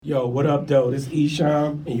Yo, what up, though? This is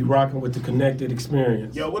Esham, and you rocking with the Connected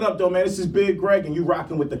Experience. Yo, what up, though, man? This is Big Greg, and you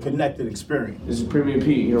rocking with the Connected Experience. This is Premier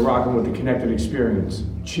Pete, you're rocking with the Connected Experience.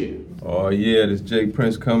 Chill. Oh yeah, this Jake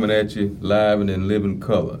Prince coming at you live and in living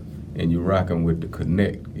color, and you're rocking with the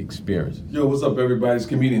Connect Experience. Yo, what's up, everybody? It's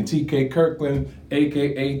comedian TK Kirkland,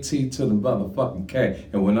 aka T to the motherfucking K.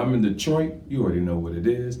 And when I'm in Detroit, you already know what it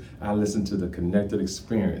is. I listen to the Connected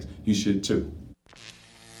Experience. You should too.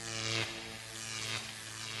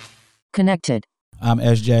 Connected. I'm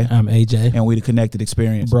SJ. I'm AJ. And we the Connected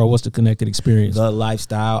Experience. Bro, what's the Connected Experience? The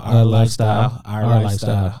lifestyle, our lifestyle, our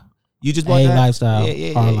lifestyle. You just bought a that? lifestyle,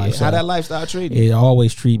 our lifestyle. How that lifestyle treat you? It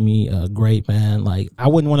always treat me great, man. Like, I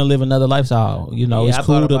wouldn't want to live another lifestyle. You know, Yeah, it's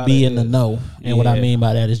cool to be in the know. And what I mean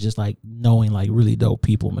by that is just like knowing like really dope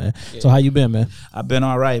people, man. Yeah. So how you been, man? I've been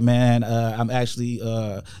all right, man. I'm actually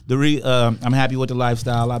I'm happy with the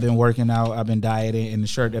lifestyle. I've been working out. I've been dieting, and the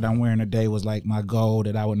shirt that I'm wearing today was like my goal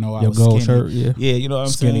that I would know I was gold skinny. Shirt, yeah. Yeah, you know what I'm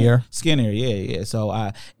Skinnier. saying? Skinnier, yeah.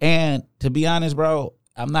 So and to be honest, bro,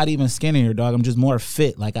 I'm not even skinnier, dog. I'm just more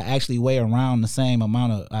fit. Like, I actually weigh around the same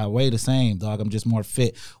amount of, I weigh the same, dog. I'm just more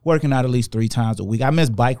fit. Working out at least 3 times a week. I miss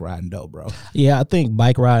bike riding, though, bro. Yeah, I think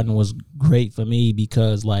bike riding was great for me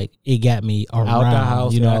because, like, it got me around. Out the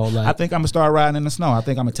house, you know. Like, I think I'm going to start riding in the snow. I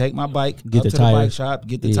think I'm going to take my bike get up the to tires. the bike shop,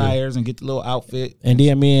 get the tires, and get the little outfit. And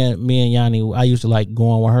then me and Yanni, I used to like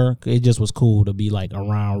going with her. It just was cool to be like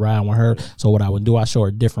around riding with her. So what I would do, I show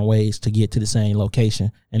her different ways to get to the same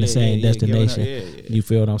location and the same destination. You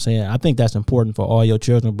feel what I'm saying? I think that's important for all your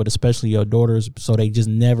children, but especially your daughters, so they just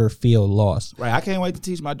never feel lost. Right. I can't wait to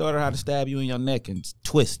teach my daughter how to stab you in your neck and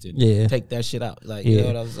twist and take that shit out. Like, you know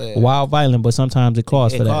what I'm saying? Wild, violent, but sometimes it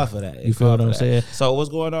costs for that. You feel what I'm saying? So what's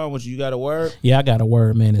going on with you? You got a word? Yeah, I got a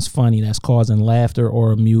word, man. It's funny. That's causing laughter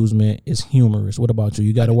or amusement. It's humorous. What about you?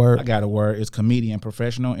 You got a word? I got a word. It's comedian,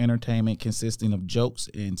 professional entertainment consisting of jokes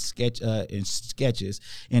and sketches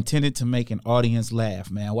intended to make an audience laugh,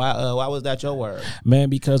 man. Why was that your word? Man,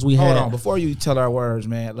 because we Hold on, before you tell our words,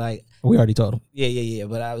 man, like, we already told them. Yeah.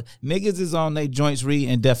 But niggas is on they joints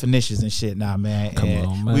reading definitions and shit now, man. Come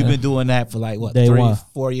on, man. We've been doing that for like, what, Day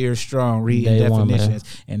 4 years strong, reading definitions.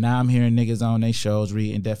 And now I'm hearing niggas on they shows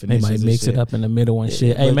reading definitions. They might mix it up in the middle and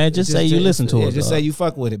shit. Hey, man, just say you listen to it. Just say you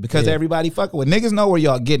fuck with it because everybody fuck with it. Niggas know where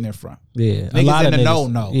y'all getting it from. Yeah. Niggas in the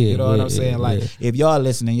know. You know what I'm saying? Like, yeah. if y'all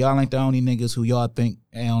listening, y'all ain't the only niggas who y'all think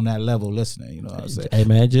on that level listening. You know what I'm saying? Hey,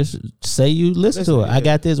 man, just say you listen to it. Yeah. I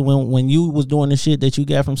got this. When you was doing the shit that you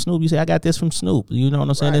got from Snoop, you say, I got this from Snoop. You know what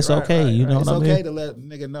I'm saying? It's okay. You know what I mean? It's okay to let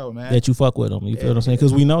nigga know, man. That you fuck with them. You feel what I'm saying?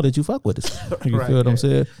 Because we know that you fuck with us. You feel what I'm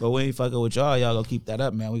saying? But we ain't fucking with y'all gonna keep that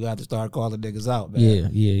up, man. We got to start calling niggas out, man.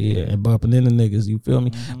 Yeah. And bumping in the niggas. You feel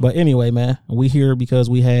me? Mm-hmm. But anyway, man, we here because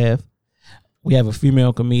we have a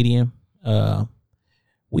female comedian.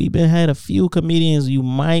 We've had a few comedians. You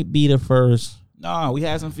might be the first. No, we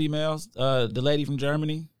had some females. The lady from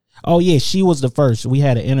Germany. Oh, yeah, she was the first. We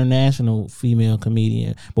had an international female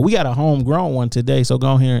comedian. But we got a homegrown one today, so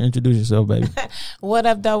go ahead and introduce yourself, baby. What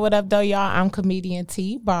up, though, y'all? I'm comedian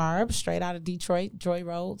T, Barb, straight out of Detroit, Joy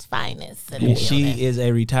Road's finest. And she is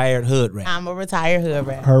a retired hood rat. I'm a retired hood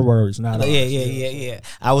rat. Her words, not ours. Yeah.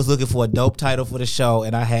 I was looking for a dope title for the show,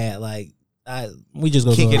 and I had, like, we just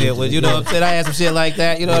go kicking it with, you know what I'm saying? I had some shit like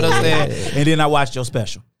that, you know what I'm saying? And then I watched your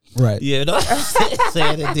special. Right. You know what I'm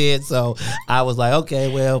saying? It did. So I was like,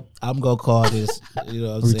 okay, well, I'm going to call this, you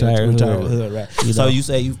know what I'm saying? Retired hood, right? So you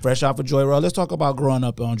say you fresh off of Joy Road. Let's talk about growing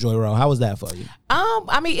up on Joy Road. How was that for you?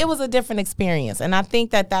 I mean, it was a different experience. And I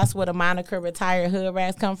think that's where the moniker retired hood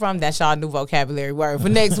rats come from. That's y'all new vocabulary word for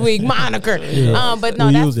next week, moniker. Yeah. But no,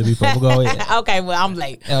 we that's... used it before. Go ahead. Okay, well, I'm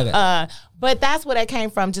late. Okay. But that's where that came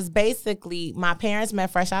from. Just basically, my parents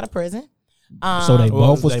met fresh out of prison. So they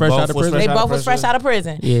both was fresh out of prison? They both was fresh out of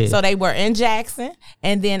prison. Yeah. So they were in Jackson.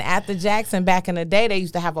 And then after Jackson, back in the day, they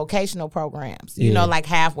used to have vocational programs. You know, like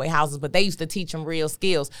halfway houses. But they used to teach them real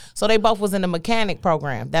skills. So they both was in the mechanic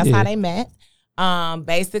program. That's how they met.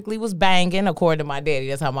 Basically was banging, according to my daddy.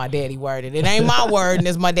 That's how my daddy worded it. It ain't my word, and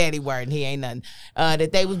it's my daddy word, and he ain't nothing.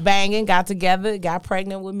 That they was banging, got together, got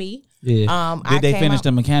pregnant with me. Yeah. Did they finish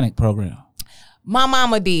the mechanic program? My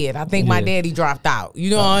mama did. I think my daddy dropped out. You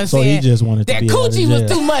know what I'm saying? So he just wanted to that be coochie out of was jail.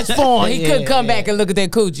 too much for him. He couldn't come back and look at that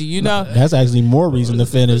coochie, you know? That's actually more reason to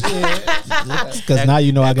finish. Because now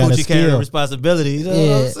you know I got a coochie carrying skill. responsibility. You know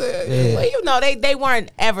what I'm saying? well, you know, they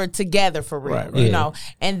weren't ever together for real, Right, you yeah. know.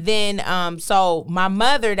 And then, so my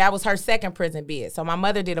mother, that was her second prison bid. So my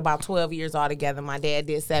mother did about 12 years altogether. My dad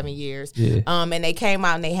did 7 years. Yeah. And they came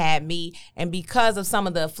out and they had me. And because of some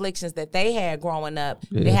of the afflictions that they had growing up,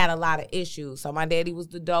 they had a lot of issues. So my daddy was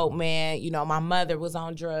the dope man. You know, my mother was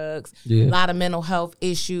on drugs. Yeah. A lot of mental health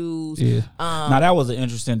issues. Yeah. Now that was an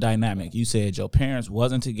interesting dynamic. You said your parents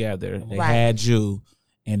wasn't together. They Right. had you,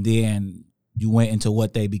 and then you went into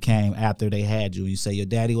what they became after they had you. You say your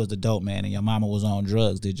daddy was the dope man and your mama was on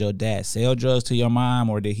drugs. Did your dad sell drugs to your mom,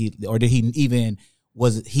 or did he even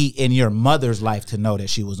was he in your mother's life to know that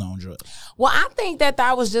she was on drugs? Well, I think that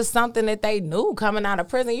was just something that they knew coming out of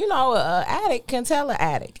prison. You know, an addict can tell an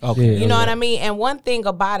addict. Okay. You know what I mean? And one thing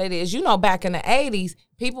about it is, you know, back in the 80s,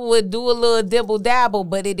 people would do a little dibble dabble,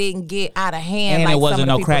 but it didn't get out of hand. And like it wasn't some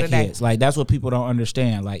no of the people today. crackheads. Like that's what people don't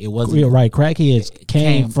understand. Like it wasn't Yeah, right. Crackheads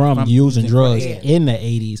came from using drugs yeah. in the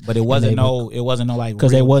 80s. But it wasn't no like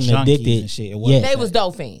because they real wasn't junkies addicted and shit. It yet. wasn't They was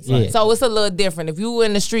dope fiends. Yeah. So it's a little different. If you were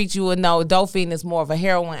in the streets, you would know dope fiend is more of a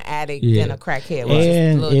heroin addict Yeah. than a crackhead. Which is a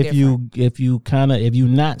And little different. if you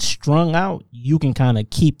not strung out, you can kind of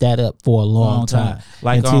keep that up for a long time.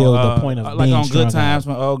 Like until on, the point of like being on strung Good Times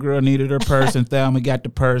out. when old girl needed her purse and Thelma got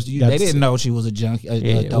the purse. They didn't know she was a junkie,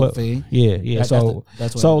 a dope well, fiend. Yeah. That's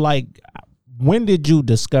what So like, when did you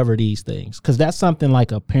discover these things? Because that's something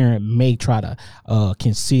like a parent may try to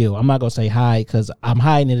conceal. I'm not gonna say hide because I'm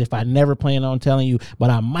hiding it if I never plan on telling you, but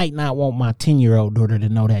I might not want my 10-year-old daughter to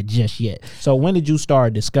know that just yet. So when did you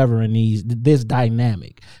start discovering this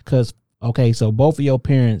dynamic? Because okay, so both of your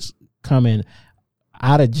parents coming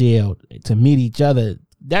out of jail to meet each other.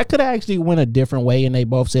 That could actually went a different way, and they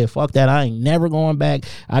both said, "Fuck that! I ain't never going back.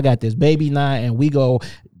 I got this baby now, and we go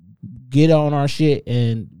get on our shit,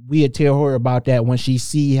 and we would tell her about that when she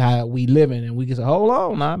see how we living, and we can say, hold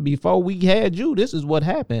on, now before we had you, this is what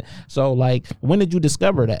happened." So, like, when did you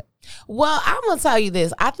discover that? Well, I'm going to tell you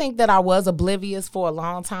this. I think that I was oblivious for a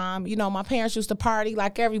long time. You know, my parents used to party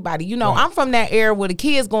like everybody. You know, I'm from that era where the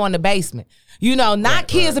kids go in the basement. You know, not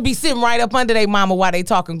kids to be sitting right up under their mama while they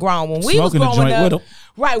talking grown. When we Smoking a was growing joint up, with 'em.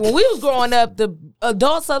 right, when we was growing up, the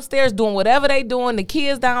adults upstairs doing whatever they doing, the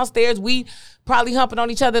kids downstairs, we probably humping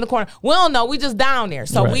on each other in the corner. We don't know. We just down there.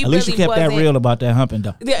 So we At least really you kept that wasn't- real about that humping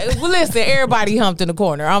though. Yeah, well, listen, everybody humped in the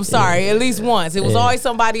corner. I'm sorry, at least once. It was always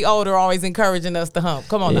somebody older always encouraging us to hump.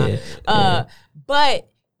 Come on now. But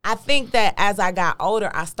I think that as I got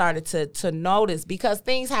older, I started to notice because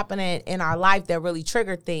things happen in our life that really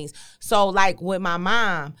triggered things. So like with my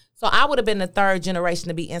mom, so I would have been the third generation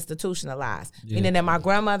to be institutionalized. Meaning that my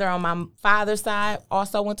grandmother on my father's side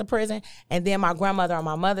also went to prison. And then my grandmother on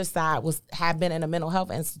my mother's side had been in a mental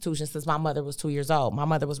health institution since my mother was 2 years old. My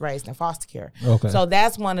mother was raised in foster care. Okay. So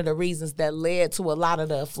that's one of the reasons that led to a lot of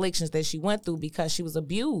the afflictions that she went through because she was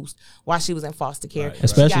abused while she was in foster care.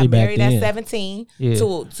 Especially she got back married then. at 17 Yeah.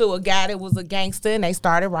 to a guy that was a gangster, and they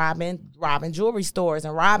started robbing jewelry stores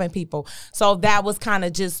and robbing people. So that was kind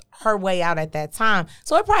of just her way out at that time.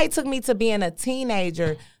 So it probably took me to being a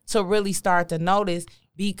teenager to really start to notice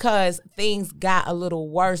because things got a little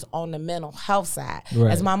worse on the mental health side.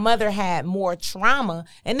 Right. As my mother had more trauma,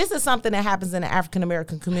 and this is something that happens in the African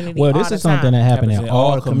American community. Well, all this the is something time. that happened in Happens in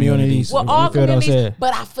all all communities. Well, You all feel what I'm communities, saying?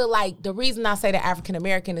 but I feel like the reason I say the African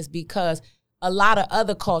American is because a lot of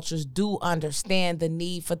other cultures do understand the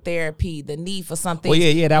need for therapy, the need for something. Well,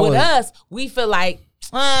 yeah, that With was- us, we feel like,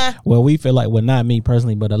 Well, we feel like, well, not me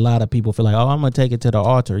personally, but a lot of people feel like, oh, I'm going to take it to the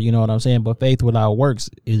altar. You know what I'm saying? But faith without works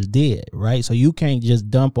is dead, right? So you can't just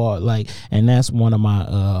dump all, like, and that's one of my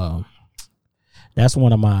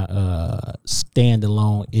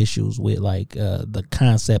standalone issues with like the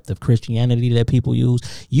concept of Christianity that people use.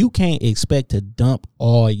 You can't expect to dump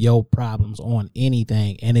all your problems on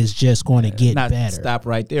anything and it's just going to get better. Stop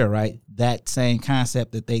right there, right? That same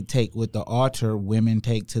concept that they take with the altar, women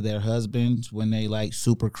take to their husbands when they like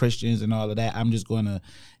super Christians and all of that. I'm just going to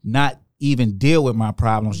not even deal with my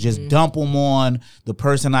problems, just dump them on the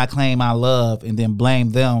person I claim I love and then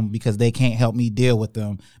blame them because they can't help me deal with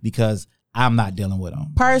them because I'm not dealing with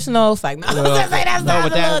them. personal. It's like, no, that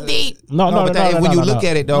sounds a little deep. No, when you look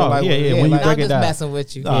at it though, No, like, when you No, I'm break it just down. messing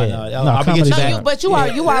with you. No, Yeah. no, No, I'll be comedy getting back. you No, but you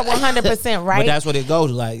are 100% right. But that's what it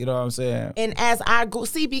goes like, you know what I'm saying? And as I go,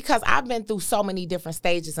 see, because I've been through so many different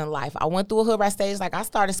stages in life. I went through a Hoodrat stage. Like I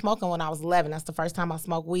started smoking when I was 11. That's the first time I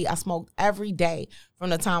smoked weed. I smoked every day from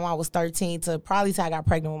the time I was 13 to probably till I got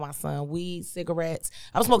pregnant with my son. Weed, cigarettes.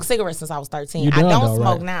 I was smoking cigarettes since I was 13. You I don't though,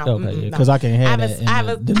 smoke right? now. Okay, because I can't have that. I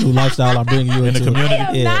haven't- The new lifestyle I'm bringing you In the into. community. I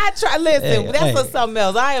am not trying. Listen, Hey, that's hey. something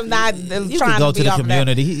else. I am not You trying can go to to be the off of that.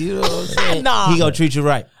 community. You know what I'm saying? No. He gonna treat you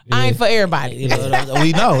right. I ain't for everybody. You know,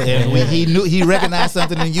 we know, and he recognized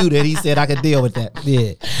something in you that he said I could deal with that.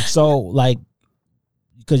 Yeah. So like,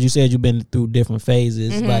 because you said you've been through different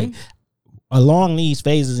phases, Mm-hmm. like along these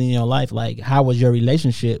phases in your life, like how was your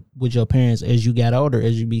relationship with your parents as you got older,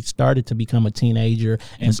 as you started to become a teenager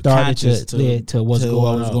and started conscious to what's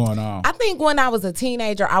going on? I think when I was a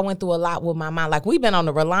teenager, I went through a lot with my mom. Like we've been on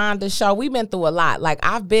the Rolanda show. We've been through a lot. Like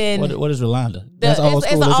I've been. What is Rolanda? That's old it's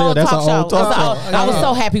school an as hell. old That's talk an show. old talk It's a show. I was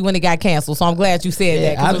so happy when it got canceled. So I'm glad you said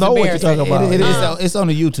that. 'cause I it was know what you're embarrassing. talking about. It's on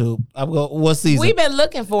the YouTube. What season? We've been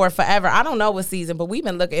looking for it forever. I don't know what season, but we've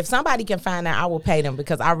been looking. If somebody can find that, I will pay them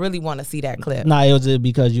because I really want to see that clip. Nah, it was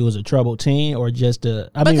because you was a troubled teen or just Because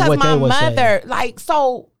what my they was saying. mother, like,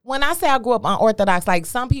 so when I say I grew up unorthodox, like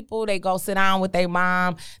some people, they go sit down with their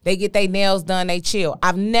mom, they get their nails done, they chill.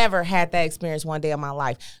 I've never had that experience one day in my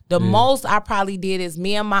life. The most I probably did is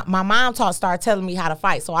me and my mom started telling me how to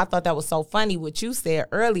fight. So I thought that was so funny what you said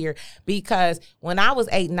earlier, because when I was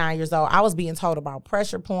 8, 9 years old, I was being told about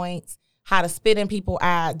pressure points, how to spit in people's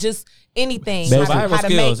eye, just anything. Survival how to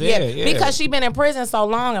skills, make, yeah. Because she been in prison so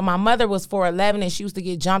long, and my mother was 4'11", and she used to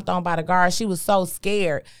get jumped on by the guards. She was so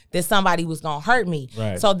scared that somebody was gonna hurt me.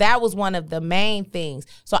 Right. So that was one of the main things.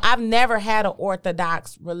 So I've never had an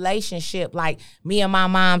orthodox relationship like me and my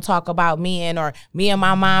mom talk about men, or me and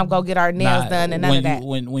my mom go get our nails done, and none of that.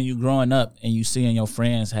 When you growing up and you seeing your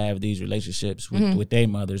friends have these relationships with their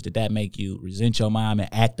mothers, did that make you resent your mom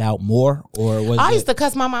and act out more, or was I it? used to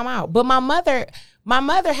cuss my mom out, but my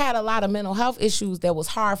mother had a lot of mental health issues that was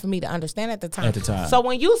hard for me to understand at the time. So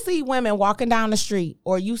when you see women walking down the street,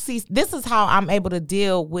 or you see, this is how I'm able to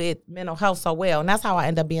deal with mental health so well, and that's how I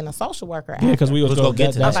end up being a social worker. Yeah, because we was Let's go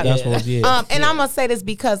get to that's that. that's what And I'm gonna say this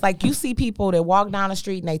because, like, you see people that walk down the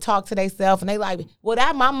street and they talk to themselves and they like, well,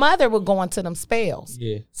 that my mother would go into them spells.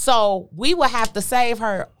 Yeah. So we would have to save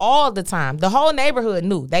her all the time. The whole neighborhood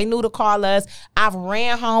knew. They knew to call us. I've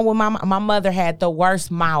ran home with my mother had the worst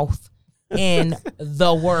mouth in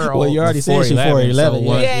the world. Well, you already said she 4'11".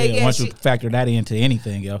 So Yeah, once you she- factor that into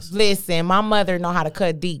anything else. Listen, my mother know how to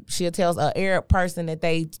cut deep. She'll tell an Arab person that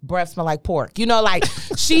they breath smell like pork. You know, like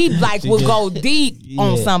she like would go deep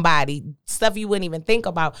on somebody, stuff you wouldn't even think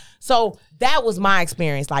about. So that was my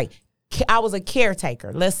experience. Like I was a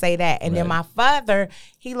caretaker, let's say that. And then my father,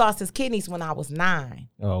 he lost his kidneys when I was 9.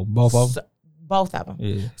 Oh, both of them? Both of them.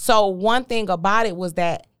 Yeah. So one thing about it was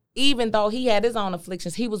that even though he had his own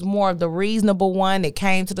afflictions, he was more of the reasonable one that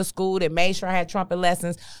came to the school, that made sure I had trumpet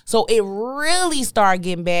lessons. So it really started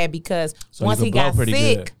getting bad because once he got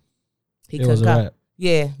sick, he It was couldn't a go. wrap.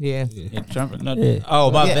 Yeah. And Trump, no, Yeah.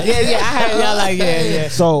 Oh, my bad. Yeah, I heard y'all like, yeah.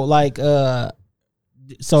 So like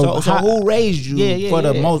So how- who raised you Yeah, for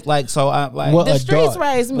the yeah. most? Like, so I like. What The adult? streets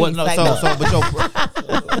raised me. Well, no, Like,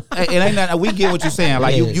 but it ain't that. We get what you're saying.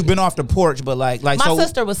 Like Yeah. you've been off the porch, but like my so.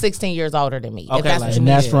 sister was 16 years older than me. Okay, if that's like- what you And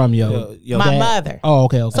mean. that's from your My dad? mother. Oh,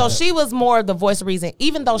 okay. So she was more of the voice of reason,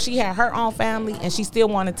 even though she had her own family and she still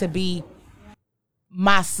wanted to be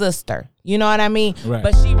my sister. You know what I mean? Right.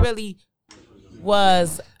 But she really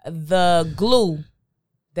was the glue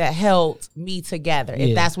that held me together, if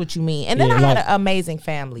Yeah. that's what you mean. And then Yeah, I had like- an amazing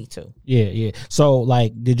family too. Yeah. So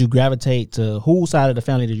like, did you gravitate to whose side of the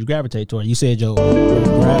family did you gravitate toward? You said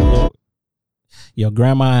your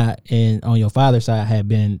grandma and on your father's side had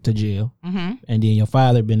been to jail, and then your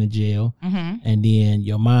father been to jail, and then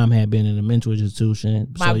your mom had been in a mental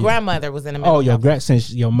institution. My So grandmother was in the Oh, mental your health.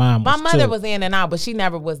 since your mom. My Was mother too. was in and out, but she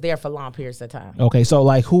never was there for long periods of time. Okay, so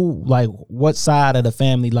like what side of the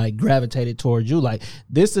family like gravitated towards you? Like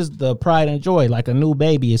this is the pride and joy, like a new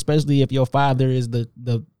baby, especially if your father is the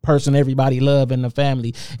person everybody love in the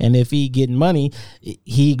family, and if he getting money,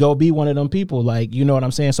 he go be one of them people. Like, you know what I'm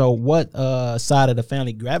saying? So what side of the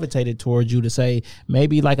family gravitated towards you to say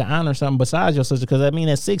maybe like an honor or something besides your sister? Because I mean,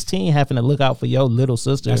 at 16, having to look out for your little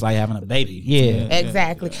sister, That's like having a baby. yeah.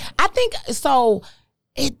 Exactly. I think so.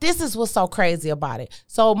 This is what's so crazy about it.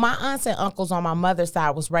 So my aunts and uncles on my mother's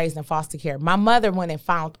side was raised in foster care. My mother went and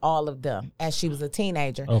found all of them as she was a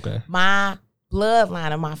teenager. Okay. My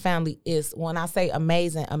bloodline of my family is, when I say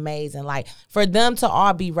amazing, like for them to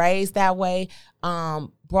all be raised that way.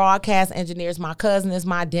 Broadcast engineers. My cousin is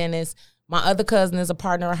my dentist. My other cousin is a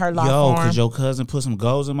partner of her law Yo, firm. could your cousin put some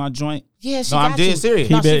goals in my joint? Yeah, she No, got I'm dead you. serious.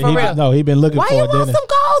 No, she for real. He been looking Why for you a want dinner. some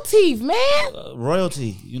gold teeth, man.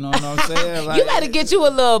 Royalty. You know what I'm saying? Like, You better get you a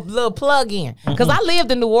little plug in, because I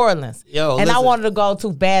lived in New Orleans, Yo, and I listen. wanted to go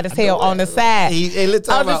to bad as hell on the side. Hey, let's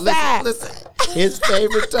talk On the about side. listen. His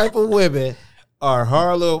favorite type of women are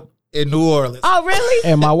Harlem and New Orleans. Oh, really?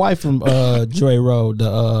 And my wife from Joy Road, the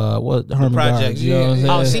Herman project, Gardens, you know what I'm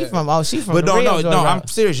Oh, saying? she from But the no, real no, Joy no. Road. I'm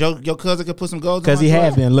serious. Your cousin could put some goals. Because he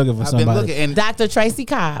have been looking for I've been somebody. looking. And Dr. Tracy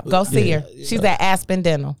Cobb. Go see Yeah. her. She's at Aspen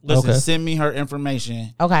Dental. listen, Okay. send me her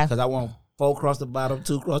information. Okay. Because I want 4 across the bottom,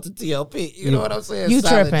 2 across the TLP. You know what I'm saying? You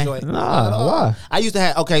Solid tripping. joint. Nah, why? I used to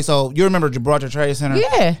have. Okay, so you remember Gibraltar Trade Center?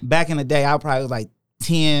 Yeah. Back in the day, I probably was like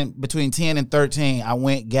between 10 and 13. I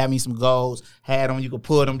went, got me some golds, had them. You could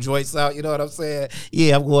pull them joints out. You know what I'm saying?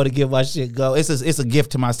 Yeah, I'm going to give my shit go. It's a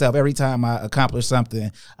gift to myself. Every time I accomplish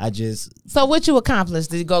something, I just. So what you accomplished?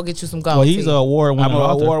 Did you go get you some gold Well, he's teeth? an award-winning I'm an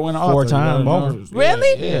author. award-winning author. 4 times You know, over.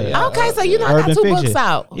 Really? Yeah. Okay, so you know I got Urban 2 fiction. books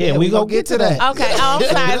out. Yeah, we gonna get to that. Okay, oh, I'm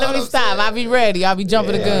sorry. Let me stop. I'll be ready. I'll be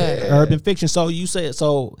jumping the gun. Urban fiction. So you said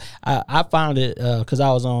so. I found it because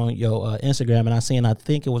I was on your Instagram and I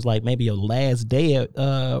think it was like maybe your last day at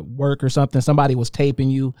work or something. Somebody was taping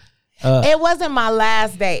you. It wasn't my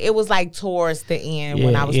last day. It was like towards the end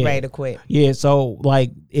when I was ready to quit. Yeah. So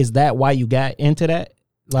like, is that why you got into that?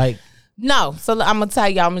 Like, No. So I'm going to tell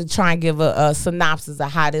y'all, I'm going to try and give a synopsis of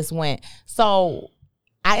how this went. So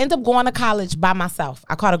I ended up going to college by myself.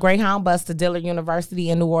 I caught a Greyhound bus to Dillard University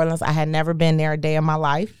in New Orleans. I had never been there a day in my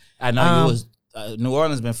life. I know you was. New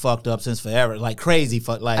Orleans been fucked up since forever, like crazy.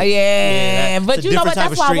 But But it's a you know different what? type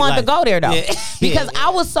That's of why I street wanted to life. go there though, Yeah. because I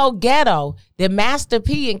was so ghetto that Master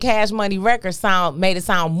P and Cash Money Records made it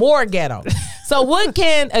sound more ghetto. So what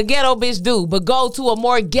can a ghetto bitch do but go to a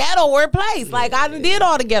more ghettoer place? Like I done did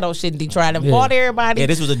all the ghetto shit in Detroit. I fought everybody. Yeah,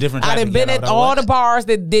 this was a different type I done of been ghetto, at though, all wasn't the bars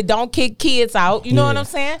that don't kick kids out. You know what Yeah. I'm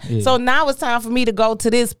saying? Yeah. So now it's time for me to go to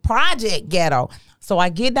this project ghetto. So I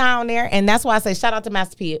get down there, and that's why I say shout out to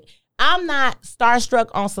Master P. I'm not starstruck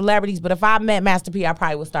on celebrities, but if I met Master P, I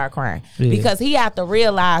probably would start crying because he had to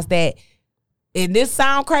realize that. And this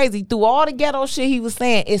sound crazy, through all the ghetto shit he was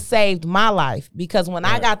saying, it saved my life. Because when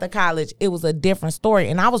I got to college, it was a different story.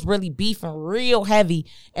 And I was really beefing real heavy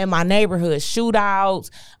in my neighborhood. Shootouts.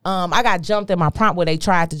 I got jumped in my prom where they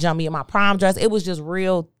tried to jump me in my prom dress. It was just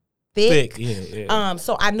real thick. Yeah.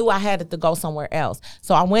 So I knew I had to go somewhere else.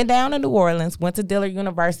 So I went down to New Orleans, went to Dillard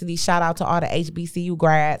University. Shout out to all the HBCU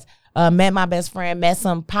grads. Met my best friend, met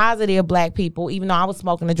some positive black people, even though I was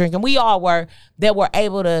smoking and drinking. We all were, that were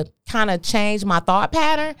able to kind of change my thought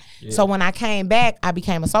pattern. Yeah. So when I came back, I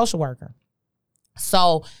became a social worker.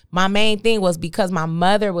 So my main thing was because my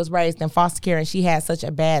mother was raised in foster care and she had such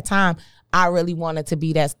a bad time, I really wanted to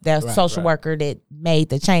be that social worker that made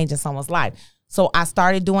the change in someone's life. So I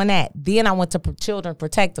started doing that. Then I went to Children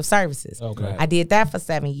Protective Services. Okay. I did that for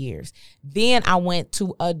 7 years. Then I went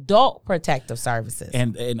to Adult Protective Services.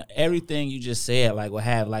 And everything you just said, like, will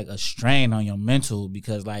have like a strain on your mental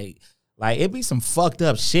because like it be some fucked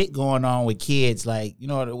up shit going on with kids, like, you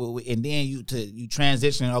know, and then you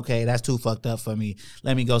transition. Okay, that's too fucked up for me.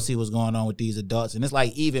 Let me go see what's going on with these adults, and it's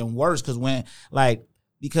like even worse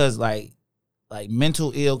because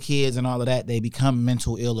mental ill kids and all of that, they become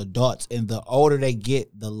mental ill adults, and the older they get,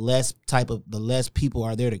 the less people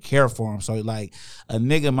are there to care for them. So like a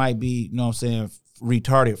nigga might be, you know what I'm saying,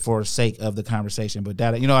 retarded for sake of the conversation, but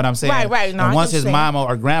that, you know what I'm saying? Right. No, and once his saying. mama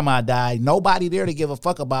or grandma died, nobody there to give a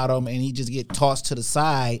fuck about him, and he just get tossed to the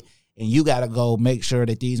side, and you gotta go make sure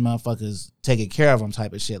that these motherfuckers taking care of him,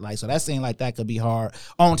 type of shit. Like, so that seemed like that could be hard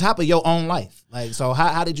on top of your own life. Like, so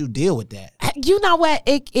how did you deal with that? You know what?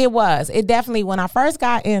 It definitely, when I first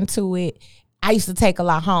got into it, I used to take a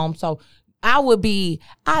lot home. So I'll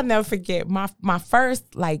never forget my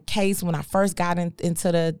first like case when I first got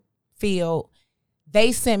into the field.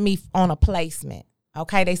 They sent me on a placement.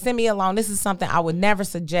 Okay, they sent me alone. This is something I would never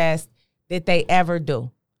suggest that they ever do.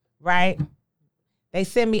 Right? They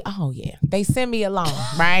send me alone,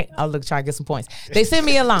 right? Oh, look, try to get some points. They send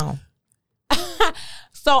me alone.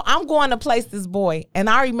 So I'm going to place this boy, and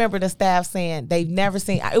I remember the staff saying they've never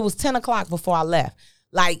seen, it was 10 o'clock before I left.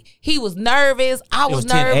 Like, he was nervous. I was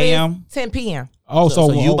nervous. 10 a.m.? 10 p.m. Oh,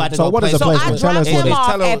 so you about to so go what is the play- place? So I dropped him off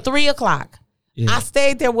tell her- at 3 o'clock. Yeah. I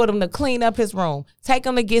stayed there with him to clean up his room, take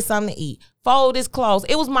him to get something to eat, fold his clothes.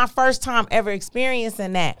 It was my first time ever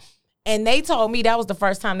experiencing that. And they told me that was the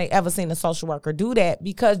first time they ever seen a social worker do that,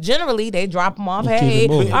 because generally they drop them off. Keep Hey, it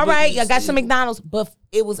moving. all right, I got some McDonald's, but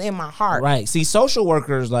it was in my heart. Right. See, social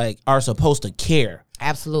workers like are supposed to care.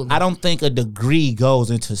 Absolutely. I don't think a degree goes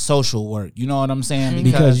into social work. You know what I'm saying?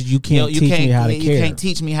 Because you can't teach me how to care. You can't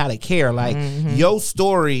teach me how to care. Like your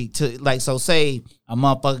story to like, so say A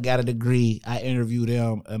motherfucker got a degree. I interview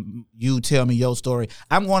them. You tell me your story.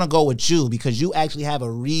 I'm going to go with you because you actually have a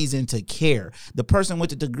reason to care. The person with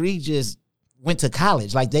the degree just went to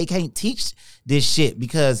college. Like, they can't teach this shit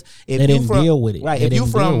because if They you didn't from, deal with it. Right. They If you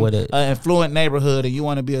didn't deal from with it. an affluent neighborhood and you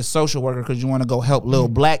want to be a social worker because you want to go help little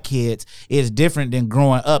black kids, it's different than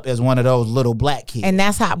growing up as one of those little black kids. And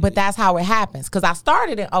that's how it happens. Because I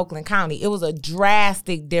started in Oakland County. It was a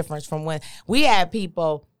drastic difference from when we had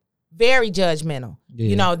people very judgmental. Yeah.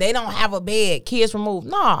 You know, they don't have a bed, kids removed.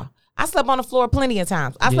 Nah. I slept on the floor plenty of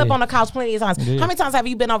times. I slept on the couch plenty of times. Yeah. How many times have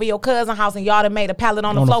you been over your cousin's house and y'all done made a pallet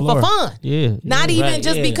on the floor for fun? Yeah. Not even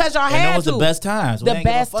just because y'all had those to. the best times. We The ain't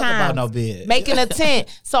give a best fuck about times. no bed. Making a tent.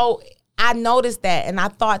 So I noticed that, and I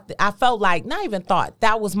felt like, not even thought,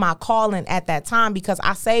 that was my calling at that time because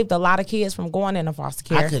I saved a lot of kids from going into foster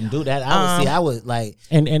care. I couldn't do that. I would like,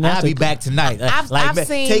 and that's I'll be back tonight. I've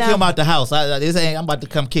seen take him out the house. I'm about to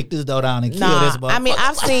come kick this door down and kill this motherfucker. I mean,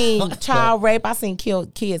 I've seen child rape. I've seen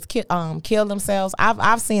kids kill themselves.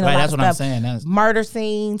 I've seen a lot that's of what I'm stuff. saying. That's, Murder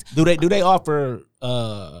scenes. do they offer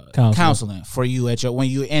counseling for you when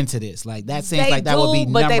you're into this? Like, that seems They like that do, would be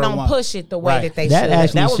but they number don't one. push it the way Right. that they That should.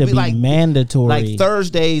 actually That would should be be like- mandatory. Like,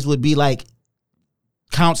 Thursdays would be like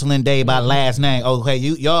counseling day by last name. Okay,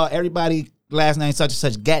 y'all, everybody last name such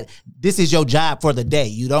and such. This is your job for the day.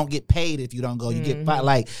 You don't get paid if you don't go. You get fired.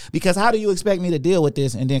 Like, because how do you expect me to deal with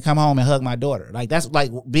this and then come home and hug my daughter? Like, that's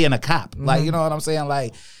like being a cop. Like, you know what I'm saying?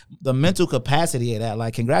 Like, the mental capacity of that.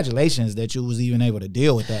 Like, congratulations that you was even able to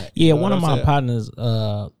deal with that. Yeah, You know one what of I'm my saying? partners,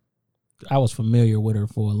 I was familiar with her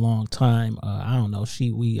for a long time. I don't know,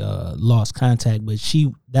 we lost contact, but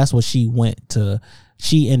that's what she went to.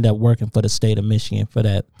 She ended up working for the state of Michigan for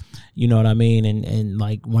that. You know what I mean? And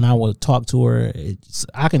like, when I would talk to her,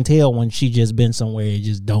 I can tell when she just been somewhere, it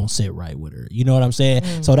just don't sit right with her. You know what I'm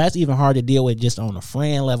saying? So that's even hard to deal with just on a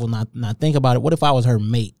friend level. Not think about it. What if I was her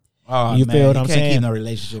mate? Oh, You man, feel what you I'm can't saying? keep no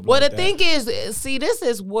relationship. Well, like the that. thing is, see, this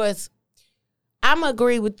is what's, I'm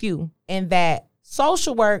agree with you in that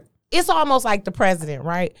social work, it's almost like the president,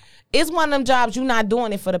 right? It's one of them jobs, you're not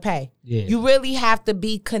doing it for the pay. Yeah. You really have to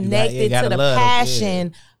be connected gotta to the love it,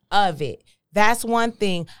 passion of it. That's one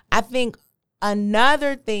thing. I think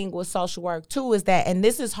another thing with social work too is that, and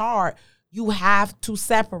this is hard, you have to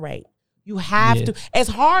separate. You have to, as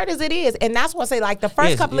hard as it is. And that's what I say, like the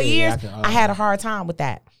first couple of years, I had a hard time with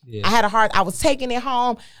that. Yeah. I was taking it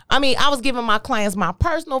home. I mean, I was giving my clients my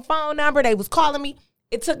personal phone number. They was calling me.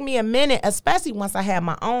 It took me a minute, especially once I had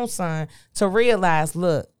my own son, to realize,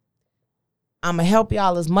 look, I'm going to help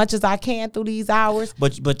y'all as much as I can through these hours.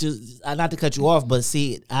 But not to cut you off, but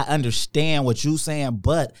see, I understand what you're saying,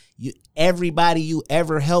 but everybody you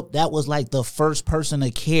ever helped, that was like the first person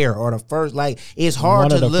to care, or the first, like, it's hard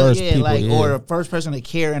One of to the look, first people, or the first person to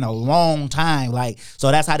care in a long time, like,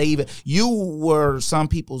 so that's how you were some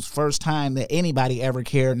people's first time that anybody ever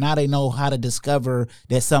cared. Now they know how to discover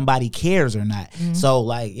that somebody cares or not. So,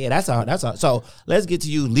 like, yeah, that's all. So let's get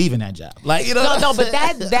to you leaving that job, like, you know. No, but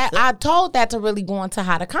that I told that to really go into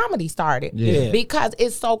how the comedy started. Yeah. Because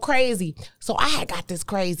it's so crazy. So I had got this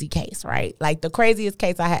crazy case, right? Like the craziest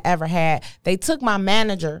case I had ever had. They took my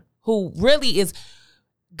manager, who really is,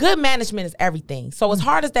 good management is everything. So as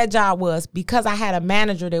hard as that job was, because I had a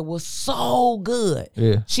manager that was so good,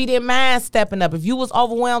 she didn't mind stepping up. If you was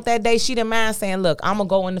overwhelmed that day, she didn't mind saying, look, I'm going to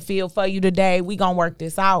go in the field for you today. We going to work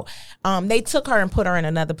this out. They took her and put her in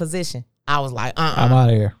another position. I was like, I'm out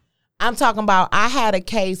of here. I'm talking about, I had a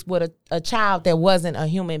case with a child that wasn't a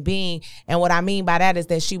human being. And what I mean by that is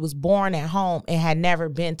that she was born at home and had never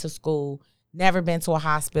been to school, never been to a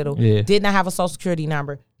hospital, did not have a social security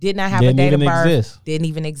number, did not have a date of birth, didn't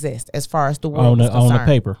even exist as far as the world was concerned. On the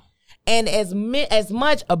paper. And as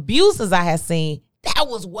much abuse as I had seen, that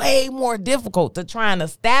was way more difficult to try and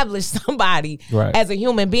establish somebody as a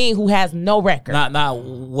human being who has no record. Now,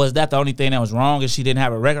 was that the only thing that was wrong? Is she didn't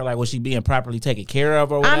have a record? Like, was she being properly taken care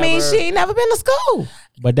of or whatever? I mean, she ain't never been to school.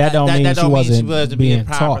 But that don't mean she wasn't being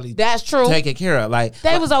taught. That's true. Taken care of. Like,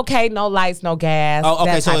 They was okay, no lights, no gas. oh,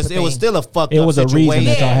 okay, that so type of it was thing. still a fucked It up was a situation. reason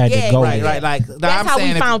that y'all had to go Right, there. right. Like, That's how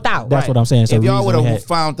we found out. That's what I'm saying. It's a If y'all would reason we have had-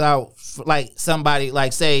 found out, like, somebody,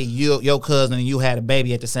 like, say your cousin and you had a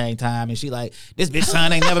baby at the same time, and she like, this bitch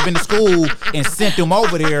son ain't never been to school, and sent them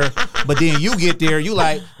over there, but then you get there, you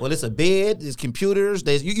like, well, it's a bed, there's computers,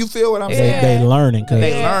 you feel what I'm saying? They learning.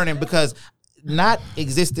 They learning, because not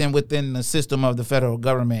existing within the system of the federal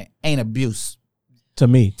government ain't abuse To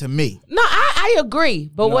me. No, I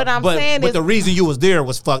agree. But what I'm saying but is, the reason you was there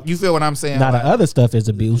was fucked. You feel what I'm saying? Now, Like, the other stuff is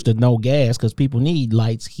abuse. The no gas, because people need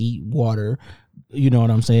lights, heat, water. You know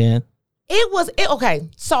what I'm saying? okay.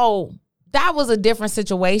 So that was a different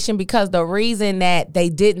situation because the reason that they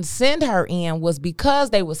didn't send her in was because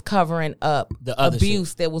they was covering up The other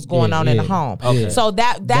abuse that was going on in the home. Okay. So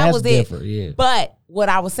that That's was different, it. yeah. But what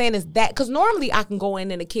I was saying is that because normally I can go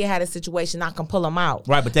in and the kid had a situation, I can pull them out.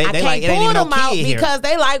 Right, but they I can't like, it ain't pull even no them out kid here. because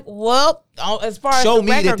they like, well, as far Show as the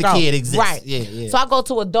me that record the goes, kid exists. right? Yeah. So I go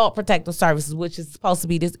to Adult Protective Services, which is supposed to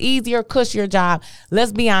be this easier, cushier job.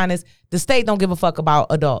 Let's be honest. The state don't give a fuck about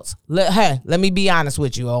adults. Let me be honest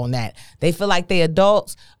with you on that. They feel like they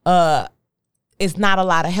adults. It's not a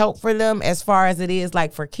lot of help for them as far as it is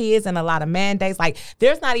like for kids and a lot of mandates. Like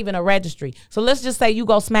there's not even a registry. So let's just say you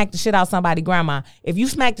go smack the shit out somebody grandma. If you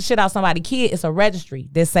smack the shit out somebody kid, it's a registry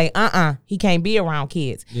that say, he can't be around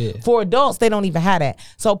kids. Yeah. For adults, they don't even have that.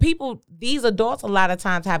 So these adults a lot of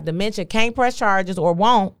times have dementia, can't press charges or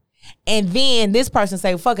won't. And then this person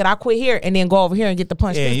say, fuck it, I'll quit here and then go over here and get the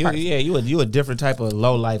punch this person. You a different type of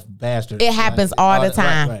low life bastard. It happens all the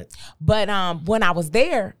time. Right. But when I was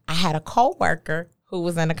there, I had a coworker who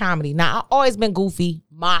was in the comedy. Now, I've always been goofy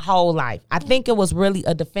my whole life. I think it was really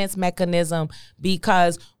a defense mechanism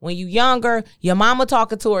because when you younger, your mama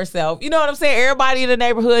talking to herself. You know what I'm saying? Everybody in the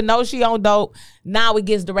neighborhood knows she on dope. Now it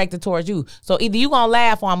gets directed towards you. So either you gonna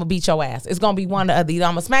laugh or I'm gonna beat your ass. It's gonna be one or the other. Either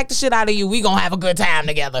I'm gonna smack the shit out of you. We gonna have a good time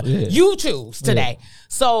together. Yeah. You choose today. Yeah.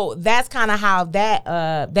 So that's kind of how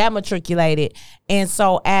that matriculated. And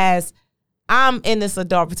so as I'm in this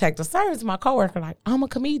Adult Protective Service, my coworker like, I'm a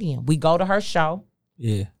comedian. We go to her show.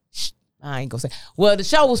 Yeah. I ain't gonna say. Well, the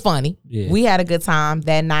show was funny. Yeah. We had a good time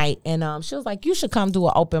that night. And she was like, you should come do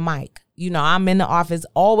an open mic. You know, I'm in the office,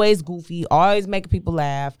 always goofy, always making people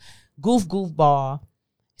laugh. Goofball.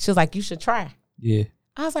 She was like, you should try. Yeah.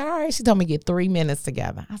 I was like, all right. She told me to get 3 minutes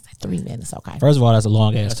together. I said, 3 minutes, okay. First of all, that's a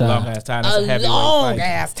long ass time. That's a heavy long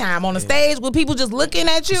ass time on the stage with people just looking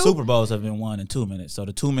at you. Super Bowls have been won in 2 minutes. So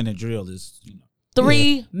the 2 minute drill is,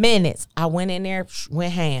 3 minutes. I went in there,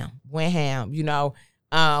 went ham, you know.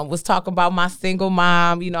 Was talking about my single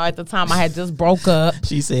mom. You know, at the time I had just broke up.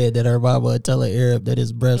 She said that her mama would tell her Arab that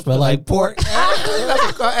his breast smelled like pork. Go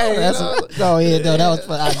ahead, though. That was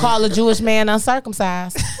fun. Call a Jewish man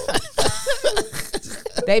uncircumcised.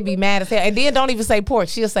 They be mad as hell. And then don't even say pork.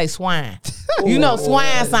 She'll say swine. You know,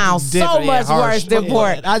 swine sounds so much worse than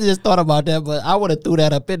pork. I just thought about that, but I would have threw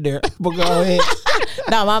that up in there. But go ahead.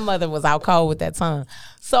 No, my mother was out cold with that tongue.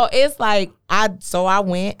 So it's like, I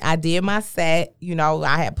went, I did my set, you know,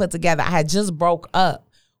 I had just broke up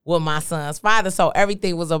with my son's father. So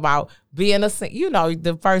everything was about being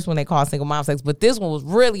the first one they call single mom sex, but this one was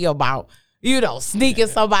really about, sneaking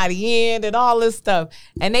somebody in and all this stuff.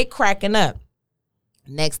 And they cracking up.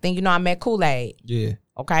 Next thing you know, I met Kool-Aid. Yeah.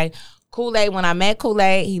 Okay. Kool-Aid, when I met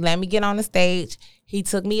Kool-Aid, he let me get on the stage. He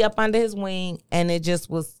took me up under his wing, and it just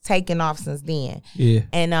was taking off since then. Yeah.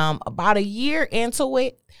 And about a year into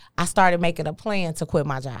it, I started making a plan to quit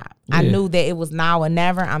my job. Yeah. I knew that it was now or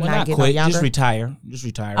never. I'm not getting quit, younger. Just retire.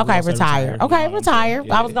 Okay, retire. Retire.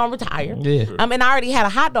 Yeah. I was gonna retire. Yeah. And I already had a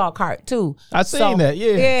hot dog cart too. I seen that.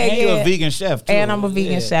 Yeah. And you a vegan chef too. And I'm a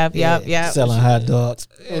vegan chef. Yep. Selling hot dogs.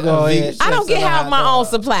 I don't get half my own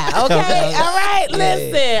supply. Okay. All right.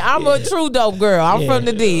 Listen, I'm a true dope girl. I'm from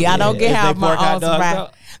the D. I don't get half my own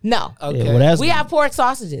supply. No. Okay. Yeah, we have pork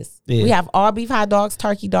sausages. Yeah. We have all beef hot dogs,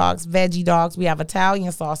 turkey dogs, veggie dogs. We have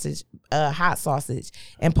Italian sausage, hot sausage,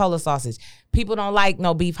 and Polish sausage. People don't like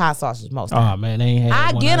no beef hot sausage most of the time. Oh man, they ain't had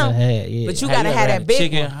I one get them, yeah. but you gotta have that big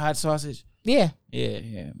chicken one. hot sausage. Yeah.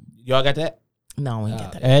 Y'all got that? No, we ain't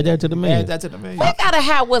got that. Add that to the menu. We gotta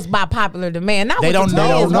have what's by popular demand. Not They what don't the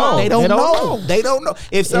twins know. want. They don't know. They don't know.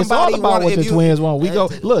 If somebody it's all about wanted, what the twins want. We go,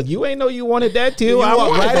 look, you ain't know you wanted that too. You I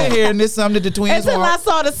walk wanted right that. in here and this something that the twins Until I want.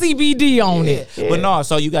 saw the CBD on it. Yeah. But no,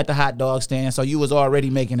 so you got the hot dog stand. So you was already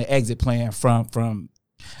making an exit plan from.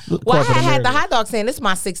 Well, I had the hot dog stand. This is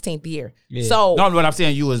my 16th year. Yeah. So no, what I'm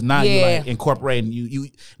saying, you was not you like incorporating you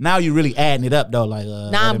now you really adding it up though. Like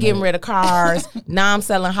now I'm getting rid of cars. Now I'm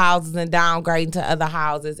selling houses and downgrading to other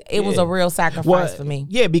houses. It was a real sacrifice for me.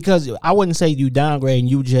 Yeah, because I wouldn't say you downgrading.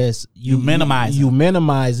 You minimizing. You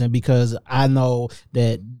minimizing because I know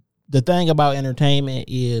that the thing about entertainment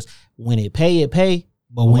is when it pay, it pay.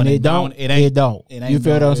 But when it don't, it don't. You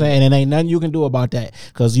feel what I'm saying? And it ain't nothing you can do about that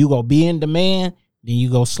because you go be in demand. Then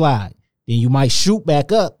you go slide. Then you might shoot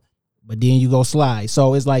back up, but then you go slide.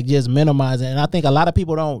 So it's like just minimizing. And I think a lot of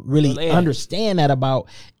people don't really understand that about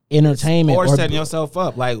entertainment. Or setting yourself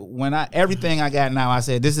up. Like when everything I got now, I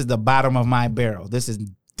said, this is the bottom of my barrel. This is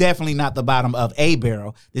definitely not the bottom of a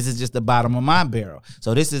barrel. This is just the bottom of my barrel.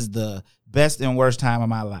 So this is the best and worst time of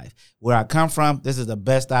my life. Where I come from, this is the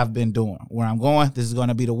best I've been doing. Where I'm going, this is going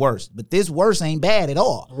to be the worst. But this worst ain't bad at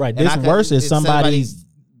all. Right. This worst is somebody's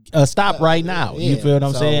stop right now. You yeah, feel what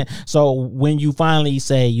I'm so- saying? So when you finally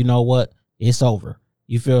say, you know what, it's over.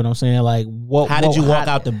 You feel what I'm saying? Like, what? How did you walk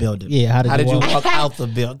out the building? Yeah, how did you walk out the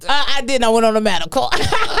building? I didn't. I went on a medical.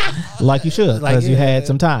 Like you should, Like, because you yeah. had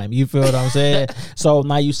some time. You feel what I'm saying? So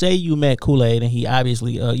now you say you met Kool-Aid, and he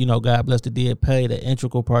obviously, God bless the dead, played an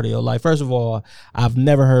integral part of your life. First of all, I've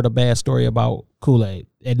never heard a bad story about Kool-Aid,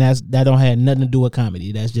 and that don't have nothing to do with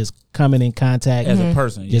comedy. That's just coming in contact As a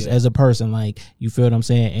person, just yeah. as a person. Like, you feel what I'm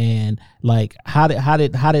saying? And like, how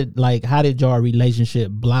did your relationship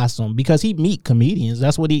blossom? Because he meet comedians.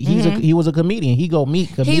 That's what he was a comedian. He go meet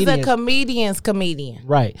comedians. He's a comedian's comedian.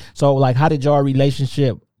 Right. So like, how did your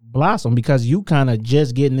relationship blossom? Because you kind of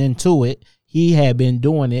just getting into it. He had been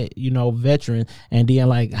doing it, veteran. And then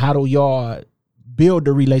like, how do y'all build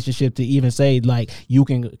the relationship to even say like, you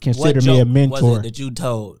can consider me a mentor? Was it that you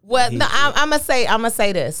told? Well, no, I'm gonna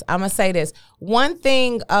say this. One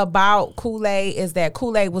thing about Kool-Aid is that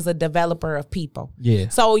Kool-Aid was a developer of people. Yeah.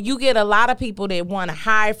 So you get a lot of people that want to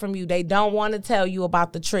hide from you. They don't want to tell you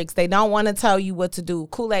about the tricks. They don't want to tell you what to do.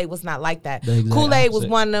 Kool-Aid was not like that. The exact Kool-Aid was opposite.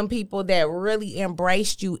 one of them people that really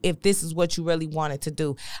embraced you if this is what you really wanted to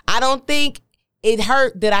do. I don't think it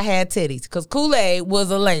hurt that I had titties, because Kool-Aid was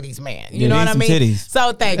a ladies' man. You know need what I some mean? titties.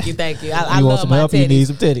 So thank you. I You want love some my help? titties. You need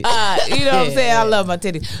some titties. You know what I'm saying? I love my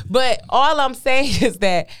titties. But all I'm saying is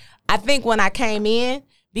that I think when I came in,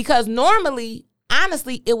 because normally,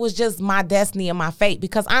 honestly, it was just my destiny and my fate.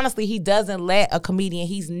 Because honestly, he doesn't let a comedian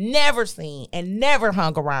he's never seen and never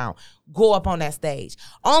hung around go up on that stage.